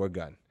 And we're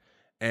done.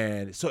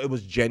 And so it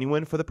was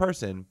genuine for the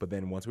person. But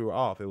then once we were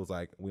off, it was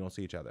like, we don't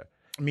see each other.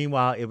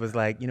 Meanwhile, it was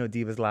like,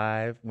 Divas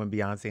Live when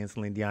Beyonce and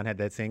Celine Dion had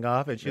that sing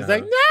off, and she was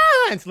like,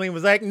 no, and Celine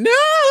was like,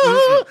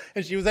 no,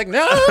 and she was like,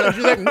 no, and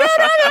she was like, no,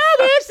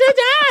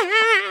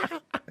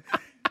 bitch,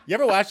 you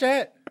ever watch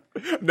that?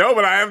 No,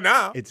 but I have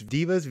now. It's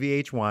Divas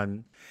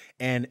VH1,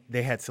 and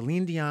they had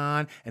Celine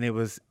Dion, and it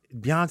was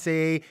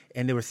Beyonce,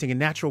 and they were singing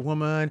Natural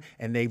Woman,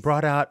 and they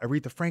brought out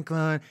Aretha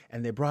Franklin,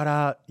 and they brought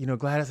out,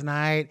 Gladys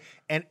Knight,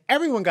 and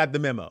everyone got the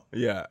memo.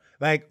 Yeah.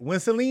 Like, when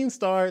Celine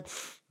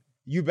starts,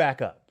 you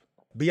back up.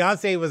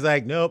 Beyonce was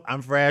like, nope,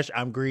 I'm fresh,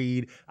 I'm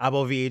greed, I'm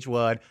on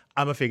VH1,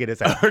 I'm gonna figure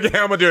this out. Okay,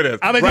 I'm gonna do this.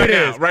 I'm gonna do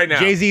this. Right now.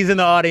 Jay-Z's in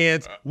the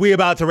audience, we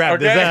about to wrap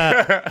this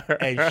up.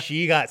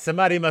 And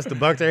somebody must have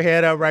bucked her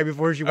head up right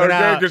before she went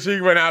out. Because she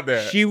went out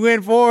there. She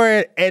went for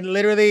it, and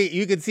literally,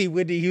 you could see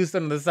Whitney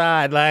Houston on the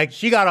side. Like,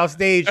 she got off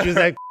stage, she was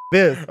like,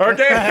 this.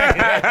 Okay.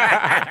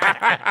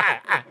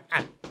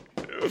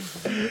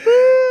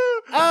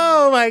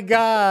 Oh my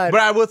God.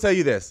 But I will tell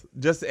you this,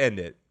 just to end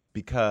it,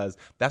 because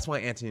that's why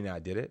Anthony and I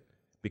did it.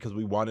 Because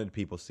we wanted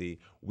people to see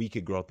we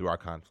could grow through our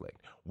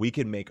conflict. We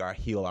can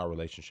heal our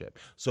relationship.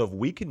 So if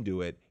we can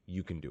do it,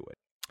 you can do it.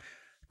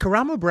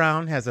 Karamo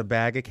Brown has a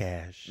bag of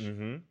cash.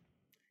 Mm-hmm.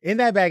 In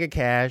that bag of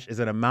cash is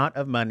an amount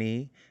of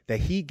money that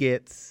he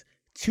gets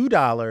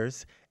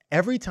 $2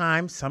 every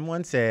time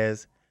someone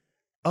says,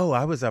 oh,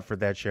 I was up for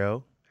that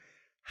show.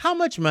 How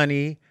much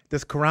money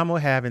does Karamo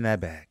have in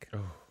that bag?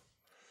 Oh,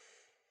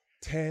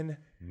 $10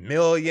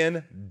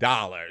 million.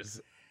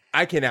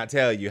 I cannot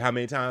tell you how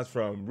many times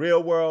from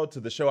Real World to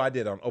the show I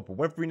did on Oprah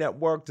Winfrey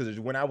Network to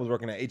when I was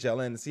working at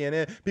HLN and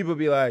CNN, people would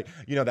be like,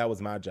 that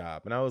was my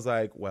job. And I was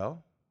like,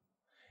 well,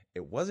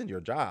 it wasn't your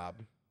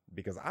job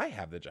because I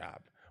have the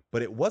job,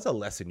 but it was a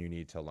lesson you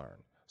need to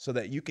learn so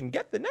that you can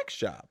get the next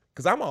job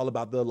because I'm all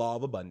about the law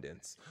of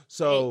abundance.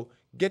 So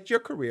get your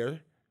career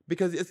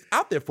because it's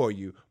out there for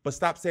you, but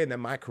stop saying that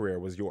my career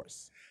was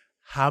yours.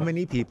 How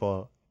many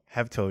people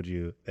have told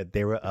you that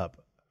they were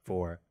up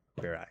for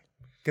Queer Eye?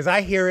 Because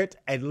I hear it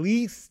at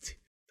least,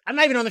 I'm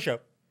not even on the show.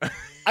 I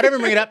don't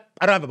even bring it up.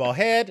 I don't have a bald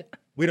head.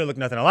 We don't look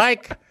nothing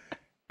alike.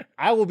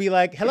 I will be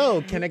like,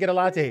 hello, can I get a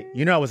latte?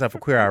 I was up for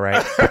Queer Eye,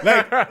 right?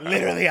 Like,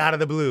 literally out of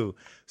the blue.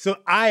 So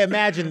I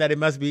imagine that it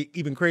must be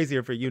even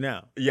crazier for you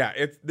now. Yeah,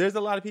 there's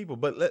a lot of people.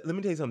 But let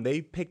me tell you something.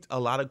 They picked a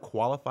lot of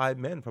qualified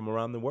men from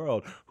around the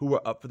world who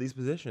were up for these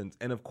positions.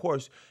 And of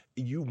course,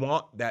 you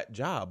want that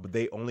job, but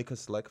they only could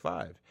select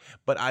 5.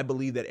 But I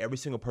believe that every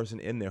single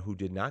person in there who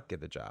did not get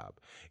the job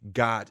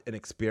got an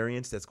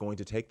experience that's going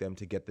to take them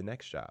to get the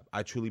next job.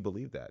 I truly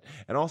believe that.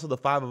 And also the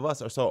 5 of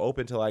us are so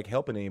open to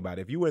helping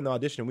anybody. If you were in the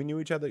audition, we knew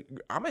each other,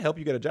 I'm going to help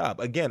you get a job.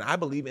 Again, I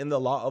believe in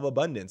the law of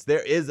abundance.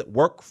 There is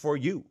work for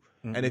you.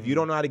 Mm-hmm. And if you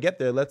don't know how to get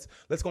there, let's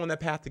go on that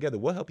path together.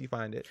 We'll help you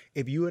find it.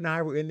 If you and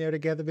I were in there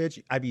together,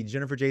 bitch, I'd be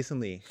Jennifer Jason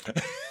Leigh.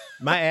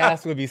 My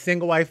ass would be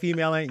single white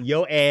female-ing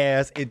your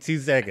ass in 2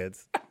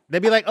 seconds.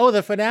 They'd be like, oh,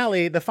 the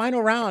finale, the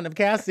final round of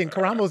casting,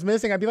 Karamo's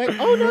missing. I'd be like,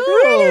 oh, no.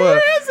 Really?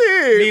 Where is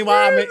he?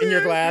 Meanwhile, I'm in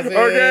your glasses.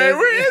 Okay,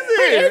 where is he?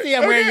 Where is he?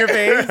 I'm wearing your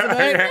face. I'm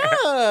like,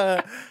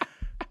 oh.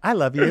 I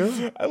love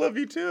you. I love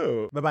you,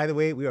 too. But by the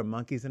way, we are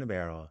monkeys in a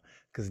barrel.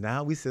 Because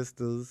now we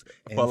sisters.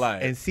 And, for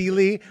life. And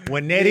Celie,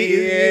 when Nettie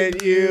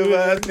is you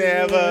was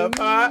never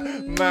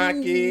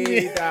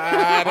monkey. You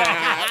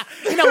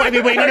know white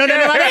people ain't gonna know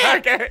nothing about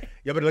that. Okay.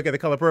 You better look at The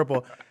Color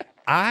Purple.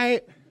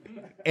 I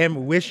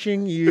am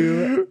wishing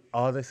you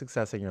all the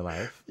success in your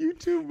life. You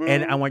too, boo.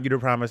 And I want you to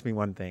promise me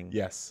one thing.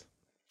 Yes.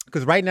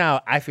 Because right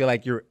now, I feel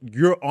like you're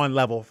on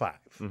level 5.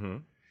 Mm-hmm.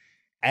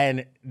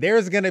 And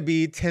there's going to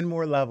be 10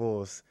 more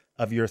levels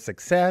of your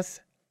success,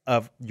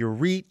 of your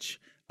reach,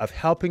 of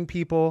helping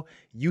people.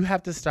 You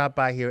have to stop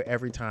by here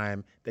every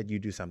time that you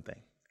do something.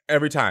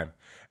 Every time.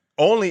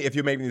 Only if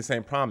you're making the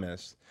same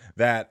promise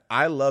that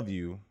I love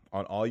you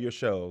on all your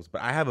shows,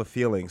 but I have a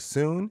feeling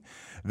soon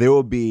there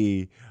will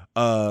be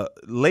a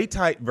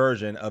late-night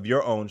version of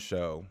your own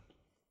show.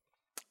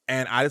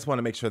 And I just want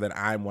to make sure that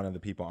I'm one of the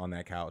people on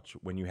that couch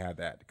when you have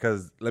that.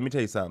 Because let me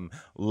tell you something.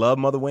 Love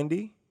Mother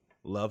Wendy.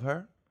 Love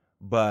her.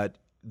 But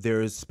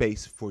there is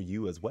space for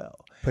you as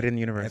well. Put it in the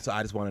universe. And so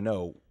I just want to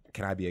know,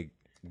 can I be a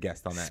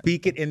guest on that?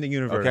 Speak it in the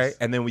universe. Okay.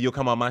 And then will you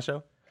come on my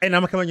show? And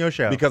I'm going to come on your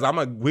show. Because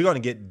we're going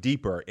to get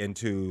deeper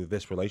into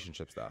this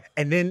relationship stuff.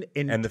 And then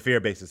and the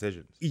fear-based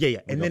decisions. Yeah.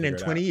 And then in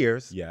 20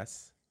 years,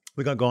 yes,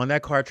 we're going to go on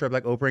that car trip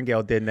like Oprah and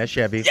Gail did in that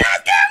Chevy.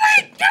 Yes,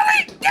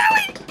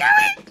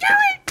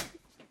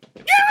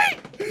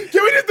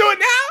 Can we just do it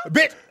now?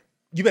 Bitch,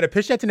 you better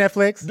pitch that to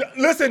Netflix.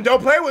 Listen,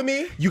 don't play with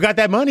me. You got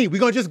that money. We're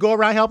going to just go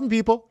around helping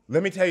people.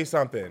 Let me tell you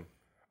something.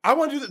 I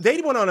want to do.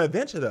 They went on an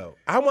adventure though.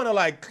 I want to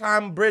like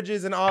climb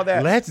bridges and all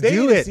that. Let's they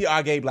do need it. To see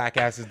our gay black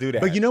asses do that.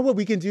 But you know what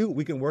we can do?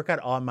 We can work out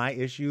all my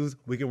issues.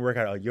 We can work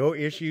out all your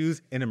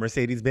issues in a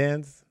Mercedes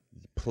Benz.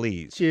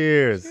 Please.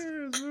 Cheers.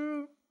 Cheers,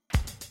 bro.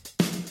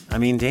 I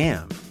mean,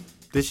 damn.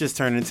 This just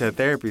turned into a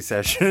therapy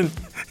session,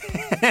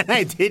 and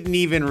I didn't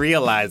even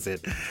realize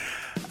it.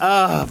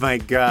 Oh my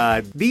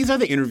God. These are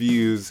the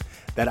interviews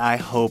that I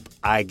hope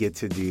I get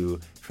to do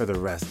for the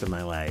rest of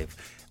my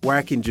life, where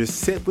I can just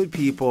sit with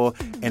people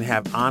and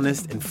have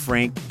honest and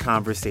frank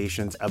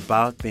conversations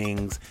about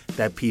things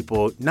that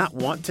people not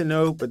want to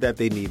know, but that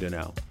they need to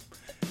know.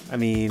 I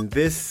mean,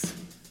 this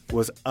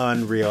was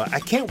unreal. I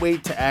can't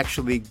wait to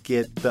actually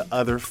get the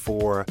other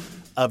 4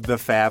 of the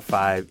Fab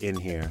 5 in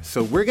here.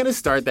 So we're going to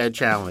start that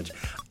challenge.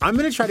 I'm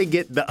going to try to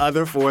get the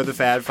other 4 of the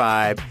Fab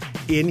 5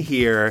 in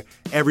here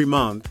every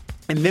month.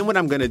 And then what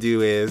I'm going to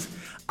do is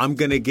I'm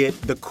going to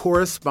get the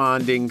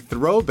corresponding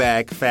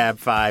throwback Fab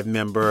 5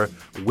 member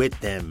with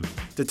them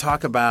to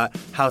talk about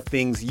how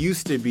things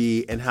used to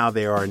be and how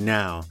they are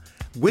now.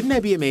 Wouldn't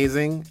that be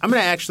amazing? I'm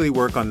going to actually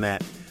work on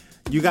that.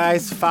 You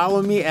guys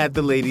follow me at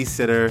The Lady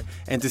Sitter.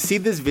 And to see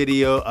this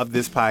video of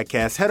this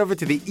podcast, head over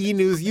to the E!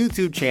 News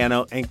YouTube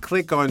channel and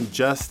click on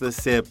Just the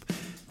Sip.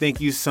 Thank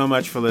you so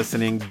much for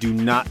listening. Do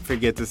not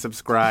forget to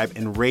subscribe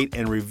and rate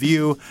and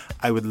review.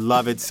 I would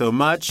love it so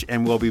much.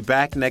 And we'll be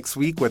back next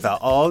week with our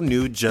all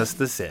new Just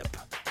the Sip.